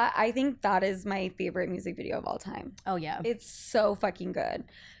life. I think that is my favorite music video of all time. Oh yeah. It's so fucking good.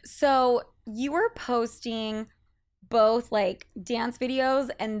 So you were posting both like dance videos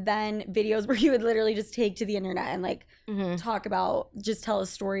and then videos where you would literally just take to the internet and like talk about, just tell a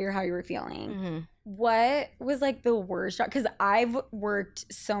story or how you were feeling. What was like the worst job? Because I've worked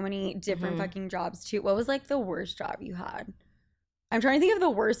so many different fucking jobs too. What was like the worst job you had? I'm trying to think of the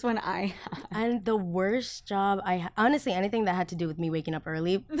worst one I had. And the worst job honestly, anything that had to do with me waking up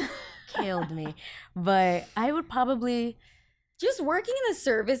early killed me. But I would probably... Just working in the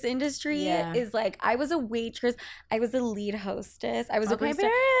service industry is like, I was a waitress. I was a lead hostess. I was a barista.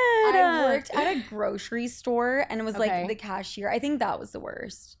 I worked at a grocery store and it was like the cashier. I think that was the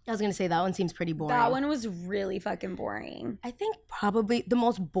worst. I was going to say that one seems pretty boring. That one was really fucking boring. I think probably the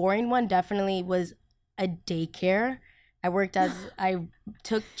most boring one definitely was a daycare. I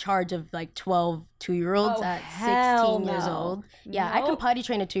took charge of like 12 2-year-olds at 16 years old. Yeah, I can potty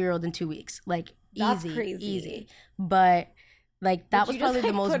train a 2-year-old in 2 weeks. Like, that's easy, crazy. Easy. But like, that was probably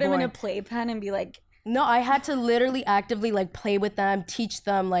the most boring. Put them in a playpen and be like... No, I had to literally actively like play with them, teach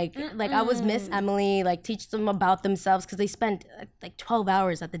them like I was Miss Emely, like teach them about themselves, because they spent like 12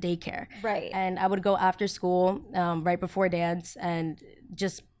 hours at the daycare. Right. And I would go after school, right before dance, and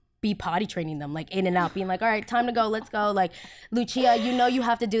just be potty training them, like in and out, being like, all right, time to go, let's go. Like, Lucia, you know you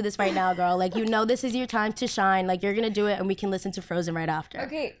have to do this right now, girl. Like, you know this is your time to shine. Like, you're gonna do it and we can listen to Frozen right after.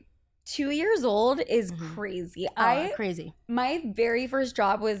 Okay, 2 years old is crazy. Crazy. My very first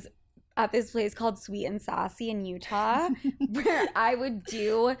job was at this place called Sweet and Sassy in Utah, where I would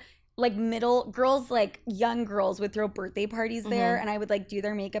do like middle girls, like young girls would throw birthday parties there, and I would like do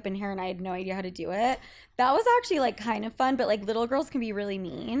their makeup and hair, and I had no idea how to do it. That was actually like kind of fun, but like little girls can be really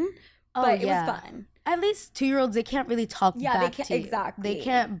mean. But it was fun. At least 2-year-olds, they can't really talk back to you. Exactly. They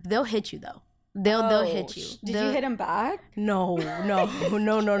can't. They'll hit you though. They'll hit you. Did you hit him back? No.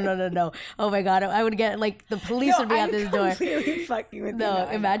 Oh my God, I would get like the police would be at this door. Completely fucking with no,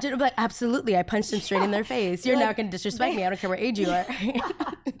 imagine. I'm like, absolutely. I punched him straight in their face. You're not gonna disrespect me. I don't care what age you are.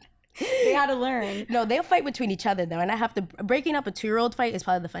 They had to learn. No, they'll fight between each other though, and I have to breaking up a 2-year-old fight is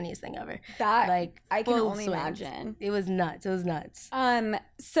probably the funniest thing ever. That like I can only imagine. It was nuts.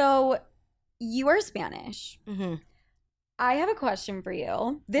 So you are Spanish. I have a question for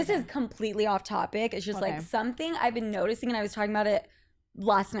you. This is completely off topic. It's just like something I've been noticing, and I was talking about it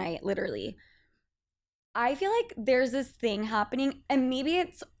last night, literally. I feel like there's this thing happening, and maybe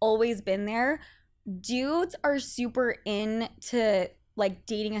it's always been there. Dudes are super into like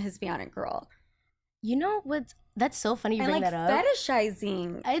dating a Hispanic girl. You know what's that's so funny you And bring like that up.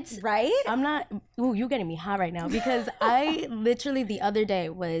 fetishizing. It's right? I'm not. Ooh, you're getting me hot right now because I literally the other day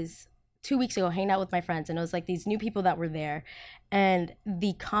was 2 weeks ago hanging out with my friends and it was like these new people that were there, and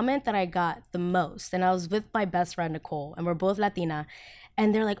the comment that I got the most, and I was with my best friend Nicole, and we're both Latina.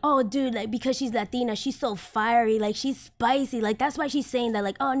 And they're like, oh, dude, like, because she's Latina, she's so fiery, like, she's spicy. Like, that's why she's saying that,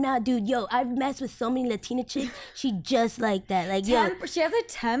 like, oh, nah, dude, yo, I've messed with so many Latina chicks. She just like that. Like, She has a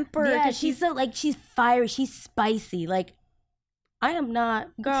temper. yeah, she's so, like, she's fiery, she's spicy. Like, I am not,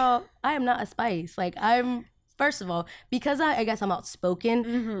 girl, I am not a spice. Like, first of all, because I guess I'm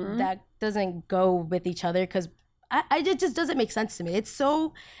outspoken, that doesn't go with each other because it just doesn't make sense to me. It's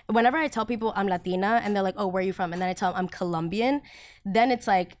so, whenever I tell people I'm Latina and they're like, oh, where are you from? And then I tell them I'm Colombian, then it's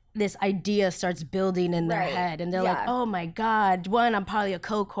like this idea starts building in their head. And they're like, oh my God, one, I'm probably a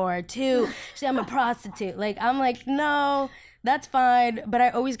coke whore. Two, I'm a prostitute. Like, I'm like, no, that's fine. But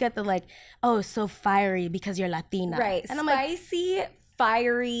I always get the like, oh, so fiery because you're Latina. Right. And I'm spicy,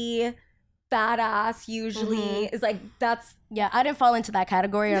 fiery, badass usually is like, that's. Yeah, I didn't fall into that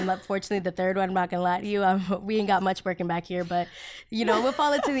category. I'm unfortunately the third one. I'm not gonna lie to you. We ain't got much working back here, but you know we'll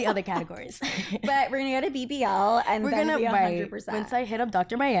fall into the other categories. But we're gonna get a BBL, and we're then gonna be 100%. Once I hit up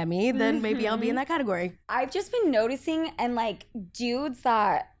Dr. Miami, then maybe I'll be in that category. I've just been noticing, and like dudes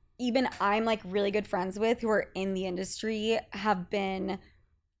that even I'm like really good friends with who are in the industry have been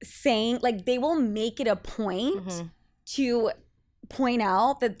saying, like, they will make it a point to point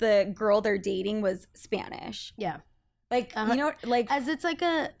out that the girl they're dating was Spanish. Yeah. Like, you know, like, as it's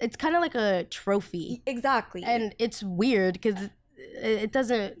kind of like a trophy. Exactly. And it's weird because it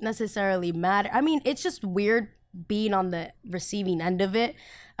doesn't necessarily matter. I mean, it's just weird being on the receiving end of it.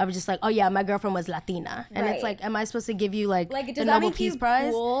 I was just like, oh yeah, my girlfriend was Latina. And it's like, am I supposed to give you like the Nobel Peace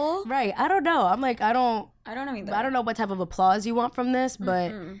Prize? Cool? Right. I don't know. I'm like, I don't know either. I don't know what type of applause you want from this,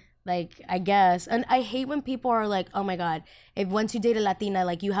 but like, I guess. And I hate when people are like, oh my God, if once you date a Latina,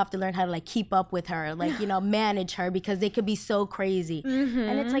 like you have to learn how to like keep up with her, like, you know, manage her because they could be so crazy.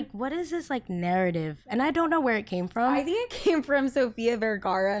 And it's like, what is this like narrative? And I don't know where it came from. I think it came from Sofia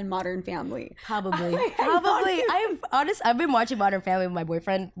Vergara and Modern Family. Probably. I've been watching Modern Family with my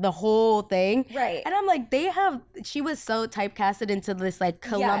boyfriend, the whole thing. Right. And I'm like, she was so typecasted into this like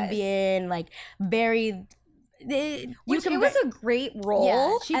Colombian, like very... it was a great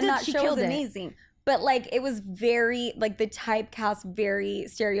role. Yeah, she show was amazing. But like it was very like the typecast very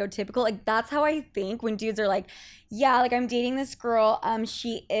stereotypical. Like that's how I think when dudes are like, yeah, like I'm dating this girl.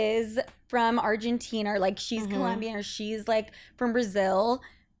 She is from Argentina, or like she's Colombian, or she's like from Brazil.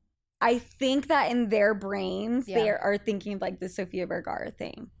 I think that in their brains they are thinking of like the Sofia Vergara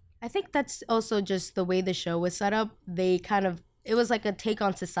thing. I think that's also just the way the show was set up. It was like a take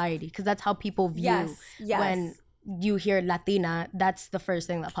on society because that's how people view when you hear Latina. That's the first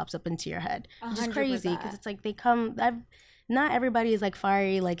thing that pops up into your head, which is crazy because it's like not everybody is like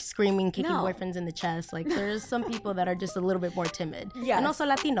fiery, like screaming, kicking boyfriends in the chest. Like there's some people that are just a little bit more timid, and also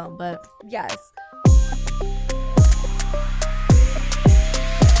Latino. But yes.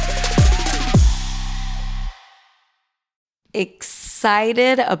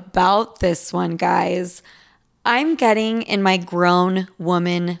 Excited about this one, guys. I'm getting in my grown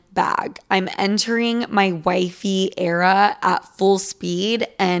woman bag. I'm entering my wifey era at full speed,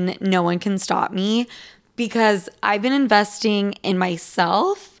 and no one can stop me because I've been investing in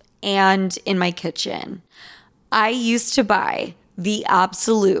myself and in my kitchen. I used to buy the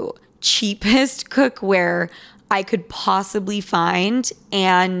absolute cheapest cookware I could possibly find,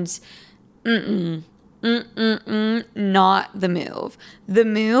 and not the move. The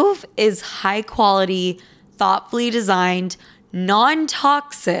move is high quality, thoughtfully designed,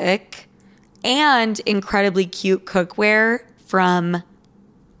 non-toxic, and incredibly cute cookware from,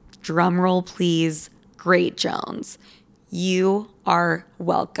 drumroll please, Great Jones. You are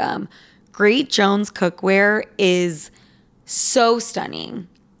welcome. Great Jones cookware is so stunning.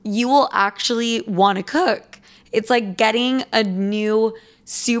 You will actually want to cook. It's like getting a new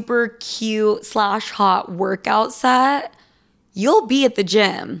super cute / hot workout set. You'll be at the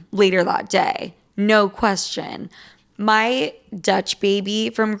gym later that day. No question. My Dutch baby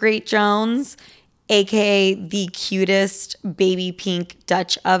from Great Jones, aka the cutest baby pink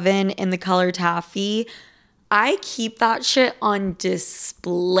Dutch oven in the color taffy, I keep that shit on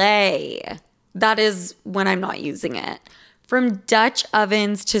display. That is when I'm not using it. From Dutch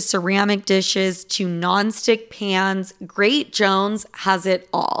ovens to ceramic dishes to nonstick pans, Great Jones has it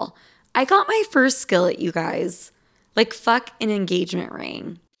all. I got my first skillet, you guys. Like fuck an engagement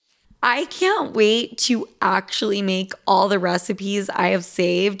ring. I can't wait to actually make all the recipes I have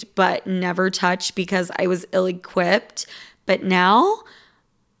saved but never touched because I was ill-equipped But now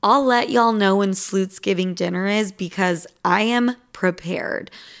I'll let y'all know when Sleuthsgiving dinner is because I am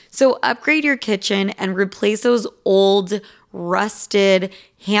prepared. So upgrade your kitchen and replace those old, rusted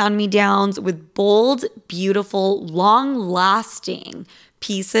hand-me-downs with bold, beautiful, long-lasting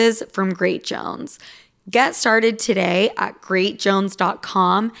pieces from Great Jones. Get started today at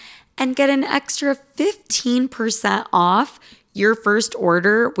greatjones.com and get an extra 15% off your first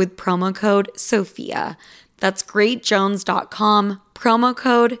order with promo code SOPHIA. That's greatjones.com, promo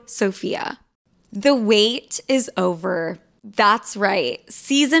code SOPHIA. The wait is over. That's right.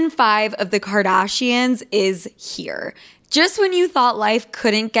 Season 5 of The Kardashians is here. Just when you thought life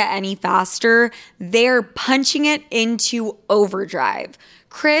couldn't get any faster, they're punching it into overdrive.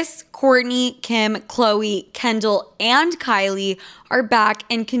 Kris, Kourtney, Kim, Khloe, Kendall, and Kylie are back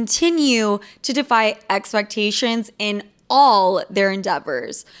and continue to defy expectations in all their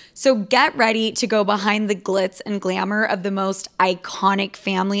endeavors. So get ready to go behind the glitz and glamour of the most iconic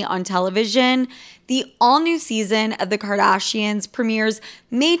family on television. The all-new season of The Kardashians premieres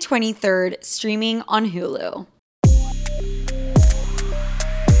May 23rd, streaming on Hulu.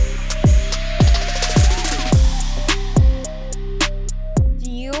 Do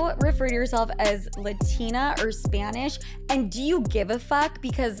you refer to yourself as Latina or Spanish? And do you give a fuck?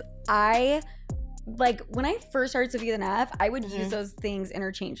 Because when I first started Sophia the Neff, I would use those things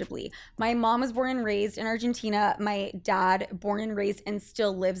interchangeably. My mom was born and raised in Argentina. My dad, born and raised and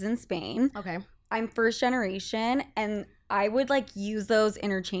still lives in Spain. Okay. I'm first generation, and I would use those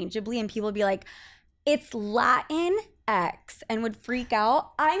interchangeably, and people would be like, it's Latin X, and would freak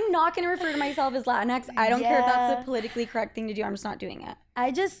out. I'm not going to refer to myself as Latinx. I don't care if that's the politically correct thing to do. I'm just not doing it.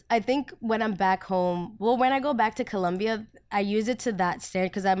 I think when I'm back home, when I go back to Colombia, I use it to that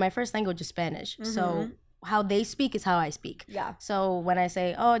standard because my first language is Spanish. Mm-hmm. So how they speak is how I speak. Yeah. So when I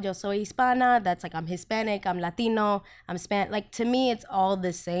say, oh, yo soy hispana, that's I'm Hispanic, I'm Latino, I'm Spanish. To me, it's all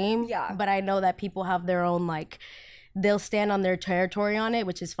the same. Yeah. But I know that people have their own, they'll stand on their territory on it,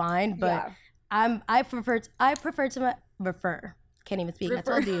 which is fine. But I prefer to refer. Can't even speak.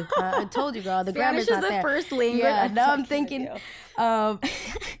 Prefer. I told you, girl. The grammar's not there. Spanish is the first language. Yeah, now I'm thinking. I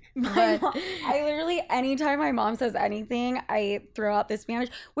literally, anytime my mom says anything, I throw out the Spanish,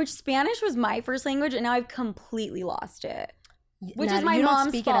 which Spanish was my first language, and now I've completely lost it. Which is my you mom's don't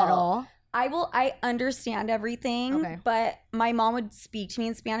speak fault. it at all? I understand everything, okay. But my mom would speak to me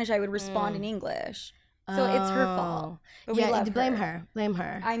in Spanish. I would respond in English. So it's her fault. But we love blame her. Blame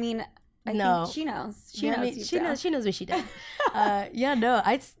her. I mean, I think she knows. She knows what she did.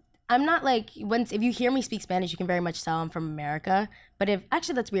 I'm not if you hear me speak Spanish, you can very much tell I'm from America. But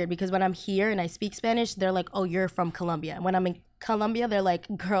actually that's weird because when I'm here and I speak Spanish, they're like, oh, you're from Colombia. When I'm in Colombia, they're like,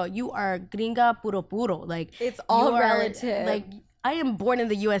 girl, you are gringa puro puro. It's all relative. I am born in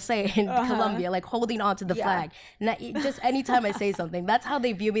the USA in Colombia, holding on to the flag. Just anytime I say something, that's how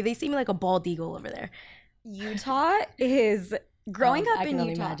they view me. They see me like a bald eagle over there. Utah is growing up in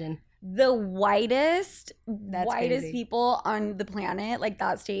Utah. Imagine. The whitest crazy. People on the planet.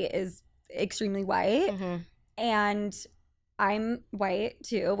 That state is extremely white. Mm-hmm. And I'm white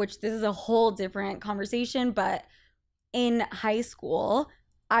too, which this is a whole different conversation. But in high school,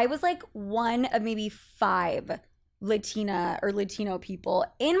 I was one of maybe 5 Latina or Latino people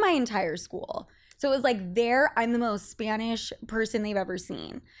in my entire school. So it was I'm the most Spanish person they've ever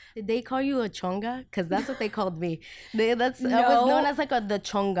seen. Did they call you a chonga? Because that's what they called me. I was known as the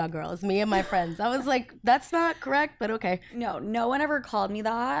chonga girls, me and my friends. I was that's not correct, but okay. No one ever called me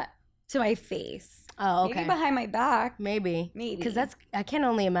that to my face. Oh, okay. Maybe behind my back. Maybe. Because I can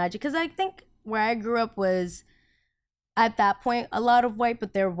only imagine. Because I think where I grew up was, at that point, a lot of white,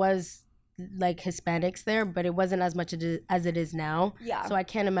 but there was Hispanics there, but it wasn't as much as it is now. Yeah. So I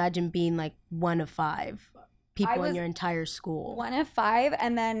can't imagine being one of 5 people in your entire school. One of 5,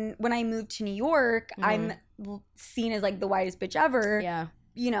 and then when I moved to New York, I'm seen as the whitest bitch ever. Yeah.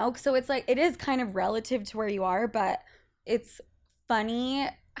 So it's it is kind of relative to where you are, but it's funny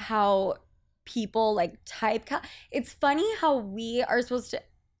how people it's funny how we are supposed to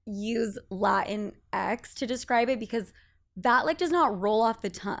use Latin X to describe it because that does not roll off the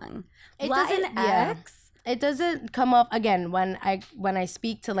tongue. Latin X. It doesn't come off again when I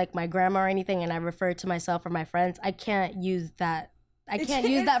speak to my grandma or anything and I refer to myself or my friends. I can't use that. I can't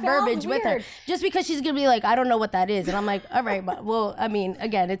use that verbiage with her just because she's gonna be I don't know what that is, and I'm all right, but well, I mean,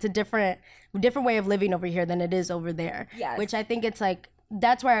 again, it's a different way of living over here than it is over there. Yes. Which I think it's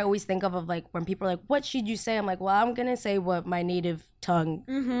that's where I always think of when people are what should you say? I'm well, I'm gonna say what my native tongue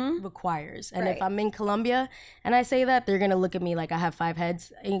requires, and if I'm in Colombia and I say that, they're gonna look at me like I have 5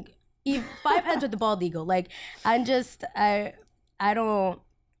 heads, 5 heads with the bald eagle. I don't.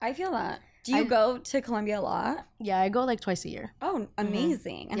 I feel that. Do you go to Colombia a lot? Yeah, I go like twice a year. Oh,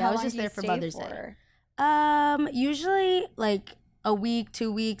 amazing. And Yeah, how I was long just do you there for stay Mother's for? Day. Usually like a week,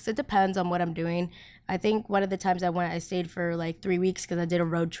 2 weeks. It depends on what I'm doing. I think one of the times I went, I stayed for like 3 weeks because I did a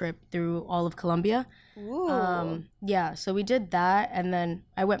road trip through all of Colombia. Ooh. Yeah, so we did that, and then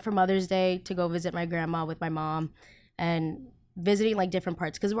I went for Mother's Day to go visit my grandma with my mom, and visiting like different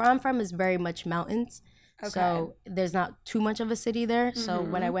parts because where I'm from is very much mountains. Okay. So there's not too much of a city there. So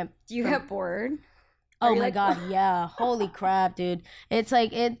when I went, Do you get bored? oh my God, yeah, holy crap, dude! It's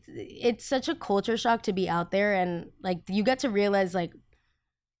like it's such a culture shock to be out there, and like you get to realize like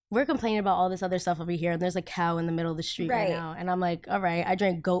we're complaining about all this other stuff over here, and there's a cow in the middle of the street right now, and I'm like, all right, I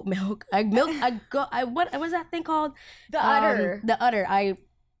drank goat milk. What was that thing called? The udder. The udder. I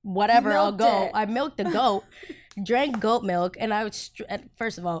milked the goat, drank goat milk, and I was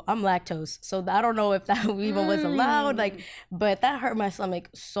first of all, I'm lactose, so I don't know if that even was allowed. Like, but that hurt my stomach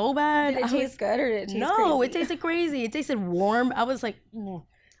so bad. Did it taste good or did it taste No, crazy? it tasted crazy. It tasted warm. I was like,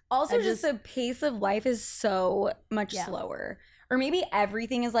 Also, just the pace of life is so much slower. Or maybe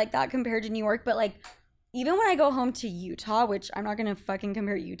everything is like that compared to New York. But like, even when I go home to Utah, which I'm not going to fucking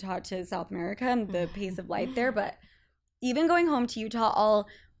compare Utah to South America and the pace of life there. But even going home to Utah, I'll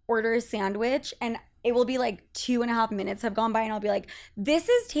order a sandwich and it will be like 2.5 minutes have gone by and I'll be like, this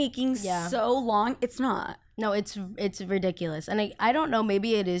is taking so long. It's not. No, it's ridiculous. And I don't know,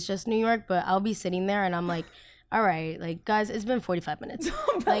 maybe it is just New York, but I'll be sitting there and I'm like, all right, like, guys, it's been 45 minutes.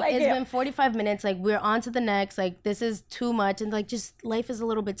 like it's been 45 minutes. Like, we're on to the next. Like, this is too much. And, like, just life is a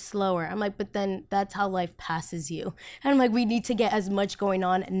little bit slower. I'm like, but then that's how life passes you. And I'm like, we need to get as much going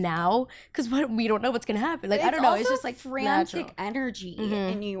on now because we don't know what's going to happen. Like, I don't know. It's just, like, frantic natural energy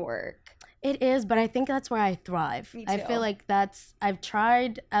in New York. It is, but I think that's where I thrive. Me too. I feel like I've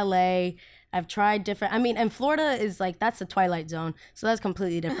tried LA. I've tried different. I mean, and Florida is, like, that's the Twilight Zone. So that's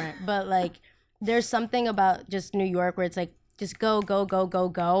completely different. But, like, there's something about just New York where it's like, just go, go, go, go,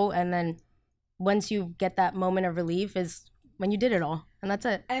 go. And then once you get that moment of relief is when you did it all. And that's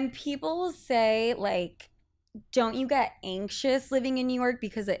it. And people will say, like, don't you get anxious living in New York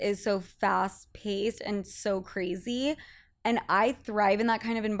because it is so fast paced and so crazy? And I thrive in that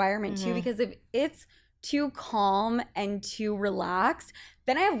kind of environment too, because if it's too calm and too relaxed,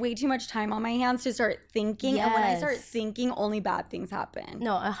 then I have way too much time on my hands to start thinking. And when I start thinking, only bad things happen.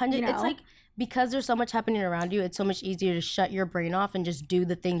 No, 100. You know? It's like, because there's so much happening around you, it's so much easier to shut your brain off and just do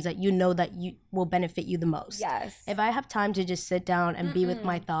the things that you know that you will benefit you the most. Yes. If I have time to just sit down and be with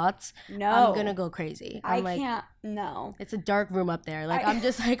my thoughts, I'm gonna go crazy. I can't. No. It's a dark room up there. Like, I'm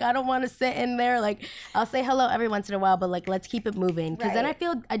just like, I don't want to sit in there. Like, I'll say hello every once in a while, but like, let's keep it moving. Because then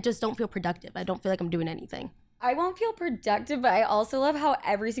I just don't feel productive. I don't feel like I'm doing anything. I won't feel productive, but I also love how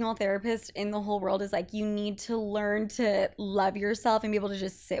every single therapist in the whole world is like, you need to learn to love yourself and be able to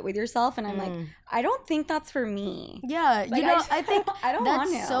just sit with yourself. And I'm like, I don't think that's for me. Yeah, like, I think I don't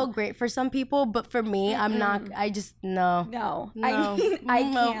want to. That's so great for some people, but for me, I'm not. I just no. I mean, I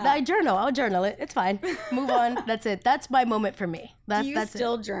can't. I journal. I'll journal it. It's fine. Move on. That's it. That's my moment for me. Do you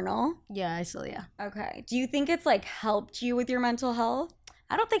still journal? Yeah, I still Okay. Do you think it's like helped you with your mental health?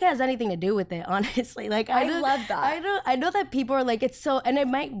 I don't think it has anything to do with it, honestly. Like, I love that. I know that people are like, it's so, and it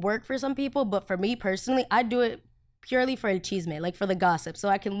might work for some people, but for me personally, I do it purely for achievement, like for the gossip. So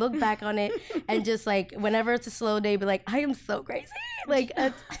I can look back on it and just like, whenever it's a slow day, be like, I am so crazy. Like,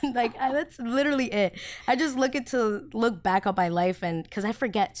 that's literally it. I just look back on my life, and because I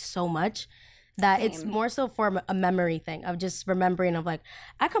forget so much. That it's more so for a memory thing of just remembering of like,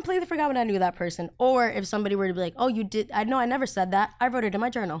 I completely forgot when I knew that person. Or if somebody were to be like, oh, you did, I know I never said that. I wrote it in my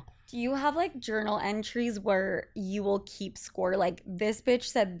journal. Do you have like journal entries where you will keep score? Like, this bitch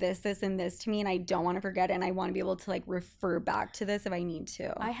said this, this, and this to me, and I don't want to forget it, and I want to be able to like refer back to this if I need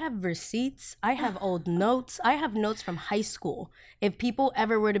to. I have receipts. I have old notes. I have notes from high school. If people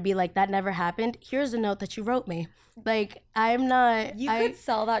ever were to be like, that never happened, here's a note that you wrote me. Like, I'm not. You could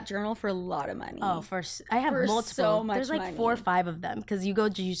sell that journal for a lot of money. Oh, I have multiple. So much There's like money. 4 or 5 of them because you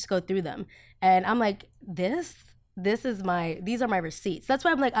just go through them, and I'm like, these are my receipts. That's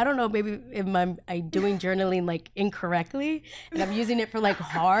why I'm like, I don't know, maybe if I'm doing journaling like incorrectly and I'm using it for like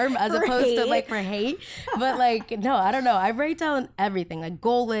harm as opposed to like for hate. But like, no, I don't know. I write down everything, like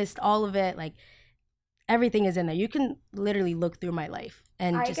goal list, all of it, like everything is in there. You can literally look through my life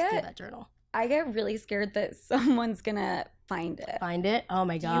and do that journal. I get really scared that someone's gonna find it. Find it? Oh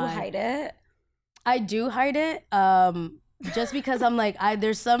my God. Do you hide it? I do hide it. Just because I'm like,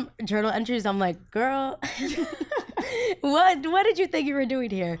 there's some journal entries I'm like, girl, what did you think you were doing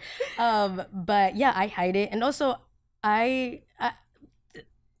here? But yeah, I hide it. And also I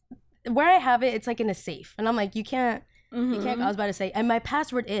where I have it, it's like in a safe. And I'm like, you can't You can't. I was about to say, and my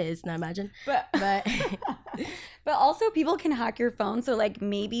password is. Now imagine, but but also people can hack your phone. So like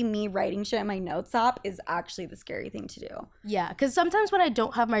maybe me writing shit in my notes app is actually the scary thing to do. Yeah, because sometimes when I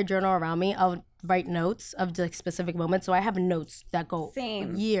don't have my journal around me, I'll write notes of like specific moments. So I have notes that go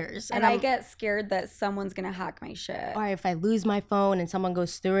years, and I get scared that someone's gonna hack my shit. Or if I lose my phone and someone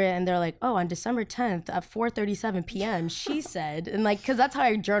goes through it and they're like, oh, on December 10th at 4:37 p.m. she said, and like, because that's how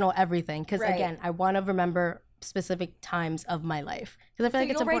I journal everything. Because again, I want to remember specific times of my life because I feel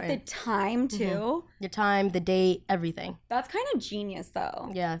like it's important. Write the time too. The time, the date, everything. That's kind of genius though.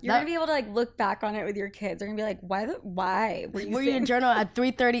 Yeah, you're gonna be able to like look back on it with your kids. They're gonna be like, why were you in journal at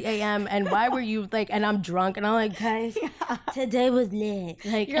 3:30 a.m. and why were you like? And I'm drunk and I'm like, guys, today was lit.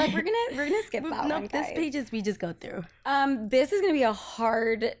 Like you're like, we're gonna skip that one. This pages we just go through. This is gonna be a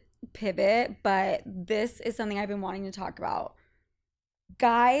hard pivot, but this is something I've been wanting to talk about.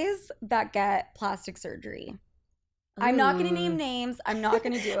 Guys that get plastic surgery. I'm not going to name names. I'm not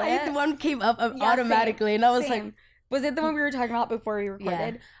going to do it. The one came up automatically, and I was like... Was it the one we were talking about before we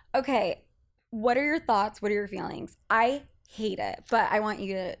recorded? Yeah. Okay. What are your thoughts? What are your feelings? I hate it, but I want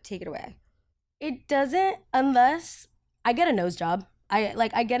you to take it away. It doesn't, unless I get a nose job.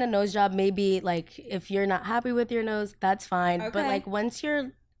 I get a nose job, maybe, like, if you're not happy with your nose, that's fine. Okay. But, like, once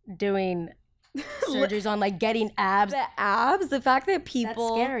you're doing surgeries on, like, getting abs... The fact that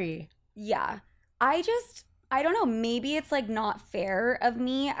people... That's scary. Yeah. I don't know, maybe it's like not fair of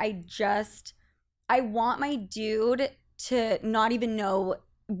me. I want my dude to not even know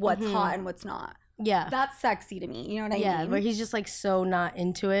what's hot and what's not. Yeah. That's sexy to me. You know what I mean? Yeah, where he's just like so not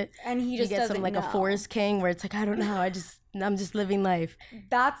into it. And he just doesn't like know. A Forest King where it's like, I don't know, I'm just living life.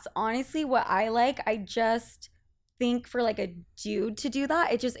 That's honestly what I like. I just think for like a dude to do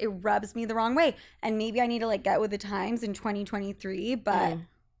that, it rubs me the wrong way. And maybe I need to like get with the times in 2023, but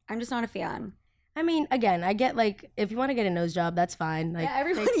I'm just not a fan. I mean, again, I get like, if you want to get a nose job, that's fine. Like,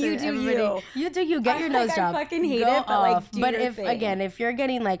 everyone, you do you. You do you. Get your nose job. I fucking hate it, but like, but if you're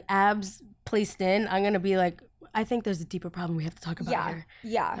getting like abs placed in, I'm gonna be like, I think there's a deeper problem we have to talk about here.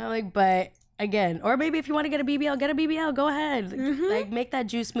 Yeah. I'm like, but again, or maybe if you want to get a BBL, get a BBL. Go ahead. Like, make that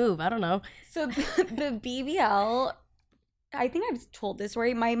juice move. I don't know. So the BBL, I think I've told this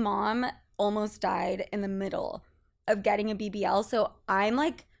story. My mom almost died in the middle of getting a BBL, so I'm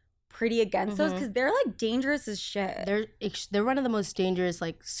like pretty against those because they're like dangerous as shit. They're one of the most dangerous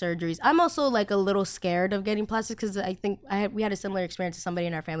like surgeries. I'm also like a little scared of getting plastic because I think we had a similar experience. Somebody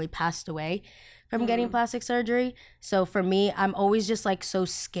in our family passed away from getting plastic surgery. So for me, I'm always just like so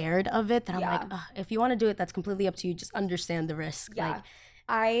scared of it that I'm like, if you want to do it, that's completely up to you. Just understand the risk. Yeah. Like,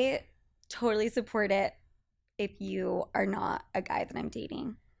 I totally support it if you are not a guy that I'm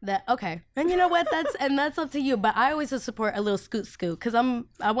dating. Okay, and you know what? That's up to you. But I always support a little scoot because I'm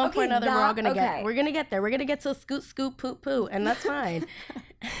at one point or another we're gonna get there. We're gonna get to scoot poo, and that's fine.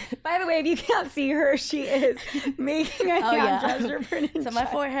 By the way, if you can't see her, she is making a hand gesture to my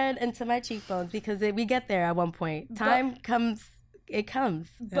forehead and to my cheekbones because we get there at one point. Time comes. It comes.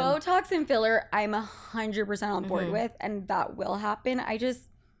 Botox and filler, I'm 100% on board with, and that will happen. I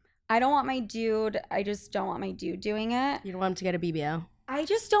don't want my dude. I just don't want my dude doing it. You don't want him to get a BBL. I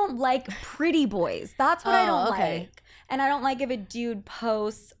just don't like pretty boys. That's what I don't like. And I don't like if a dude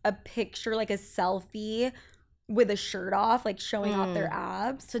posts a picture, like a selfie with a shirt off, like showing off their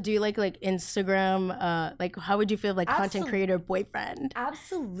abs. So do you like Instagram, like how would you feel like content creator boyfriend?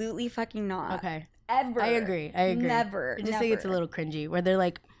 Absolutely fucking not. Okay. Ever. I agree. Never. I just think it's a little cringy where they're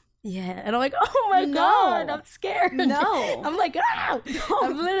like, yeah. And I'm like, oh my God, I'm scared. No. I'm like, ah. No.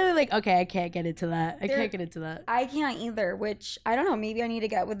 I'm literally like, okay, I can't get into that. I can't either, which I don't know. Maybe I need to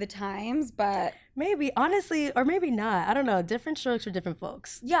get with the times, but. Maybe, honestly, or maybe not. I don't know. Different strokes for different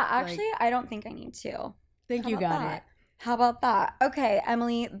folks. Yeah, actually, I don't think I need to. Think you got it. How about that? Okay,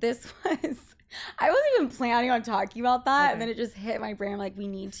 Emily, this was. I wasn't even planning on talking about that, and then it just hit my brain. I'm like, we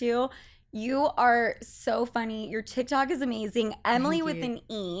need to. You are so funny. Your TikTok is amazing. Emely with an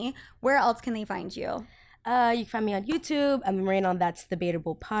E. Where else can they find you? You can find me on YouTube. I'm Moreno. That's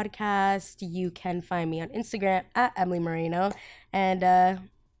Debatable Podcast. You can find me on Instagram at Emely Moreno. And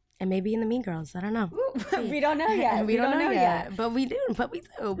maybe in the Mean Girls. I don't know. Ooh, we don't know yet. we don't know yet. But we do. But we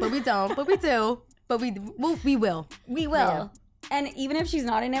do. But we don't. But we do. But we will. We will. Yeah. And even if she's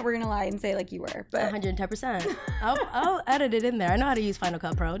not in it, we're going to lie and say like you were. But 110%. I'll edit it in there. I know how to use Final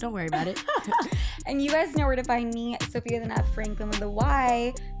Cut Pro. Don't worry about it. And you guys know where to find me, Sophia the Nat Franklin with a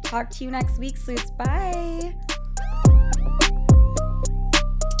Y. Talk to you next week, Sleuths. Bye.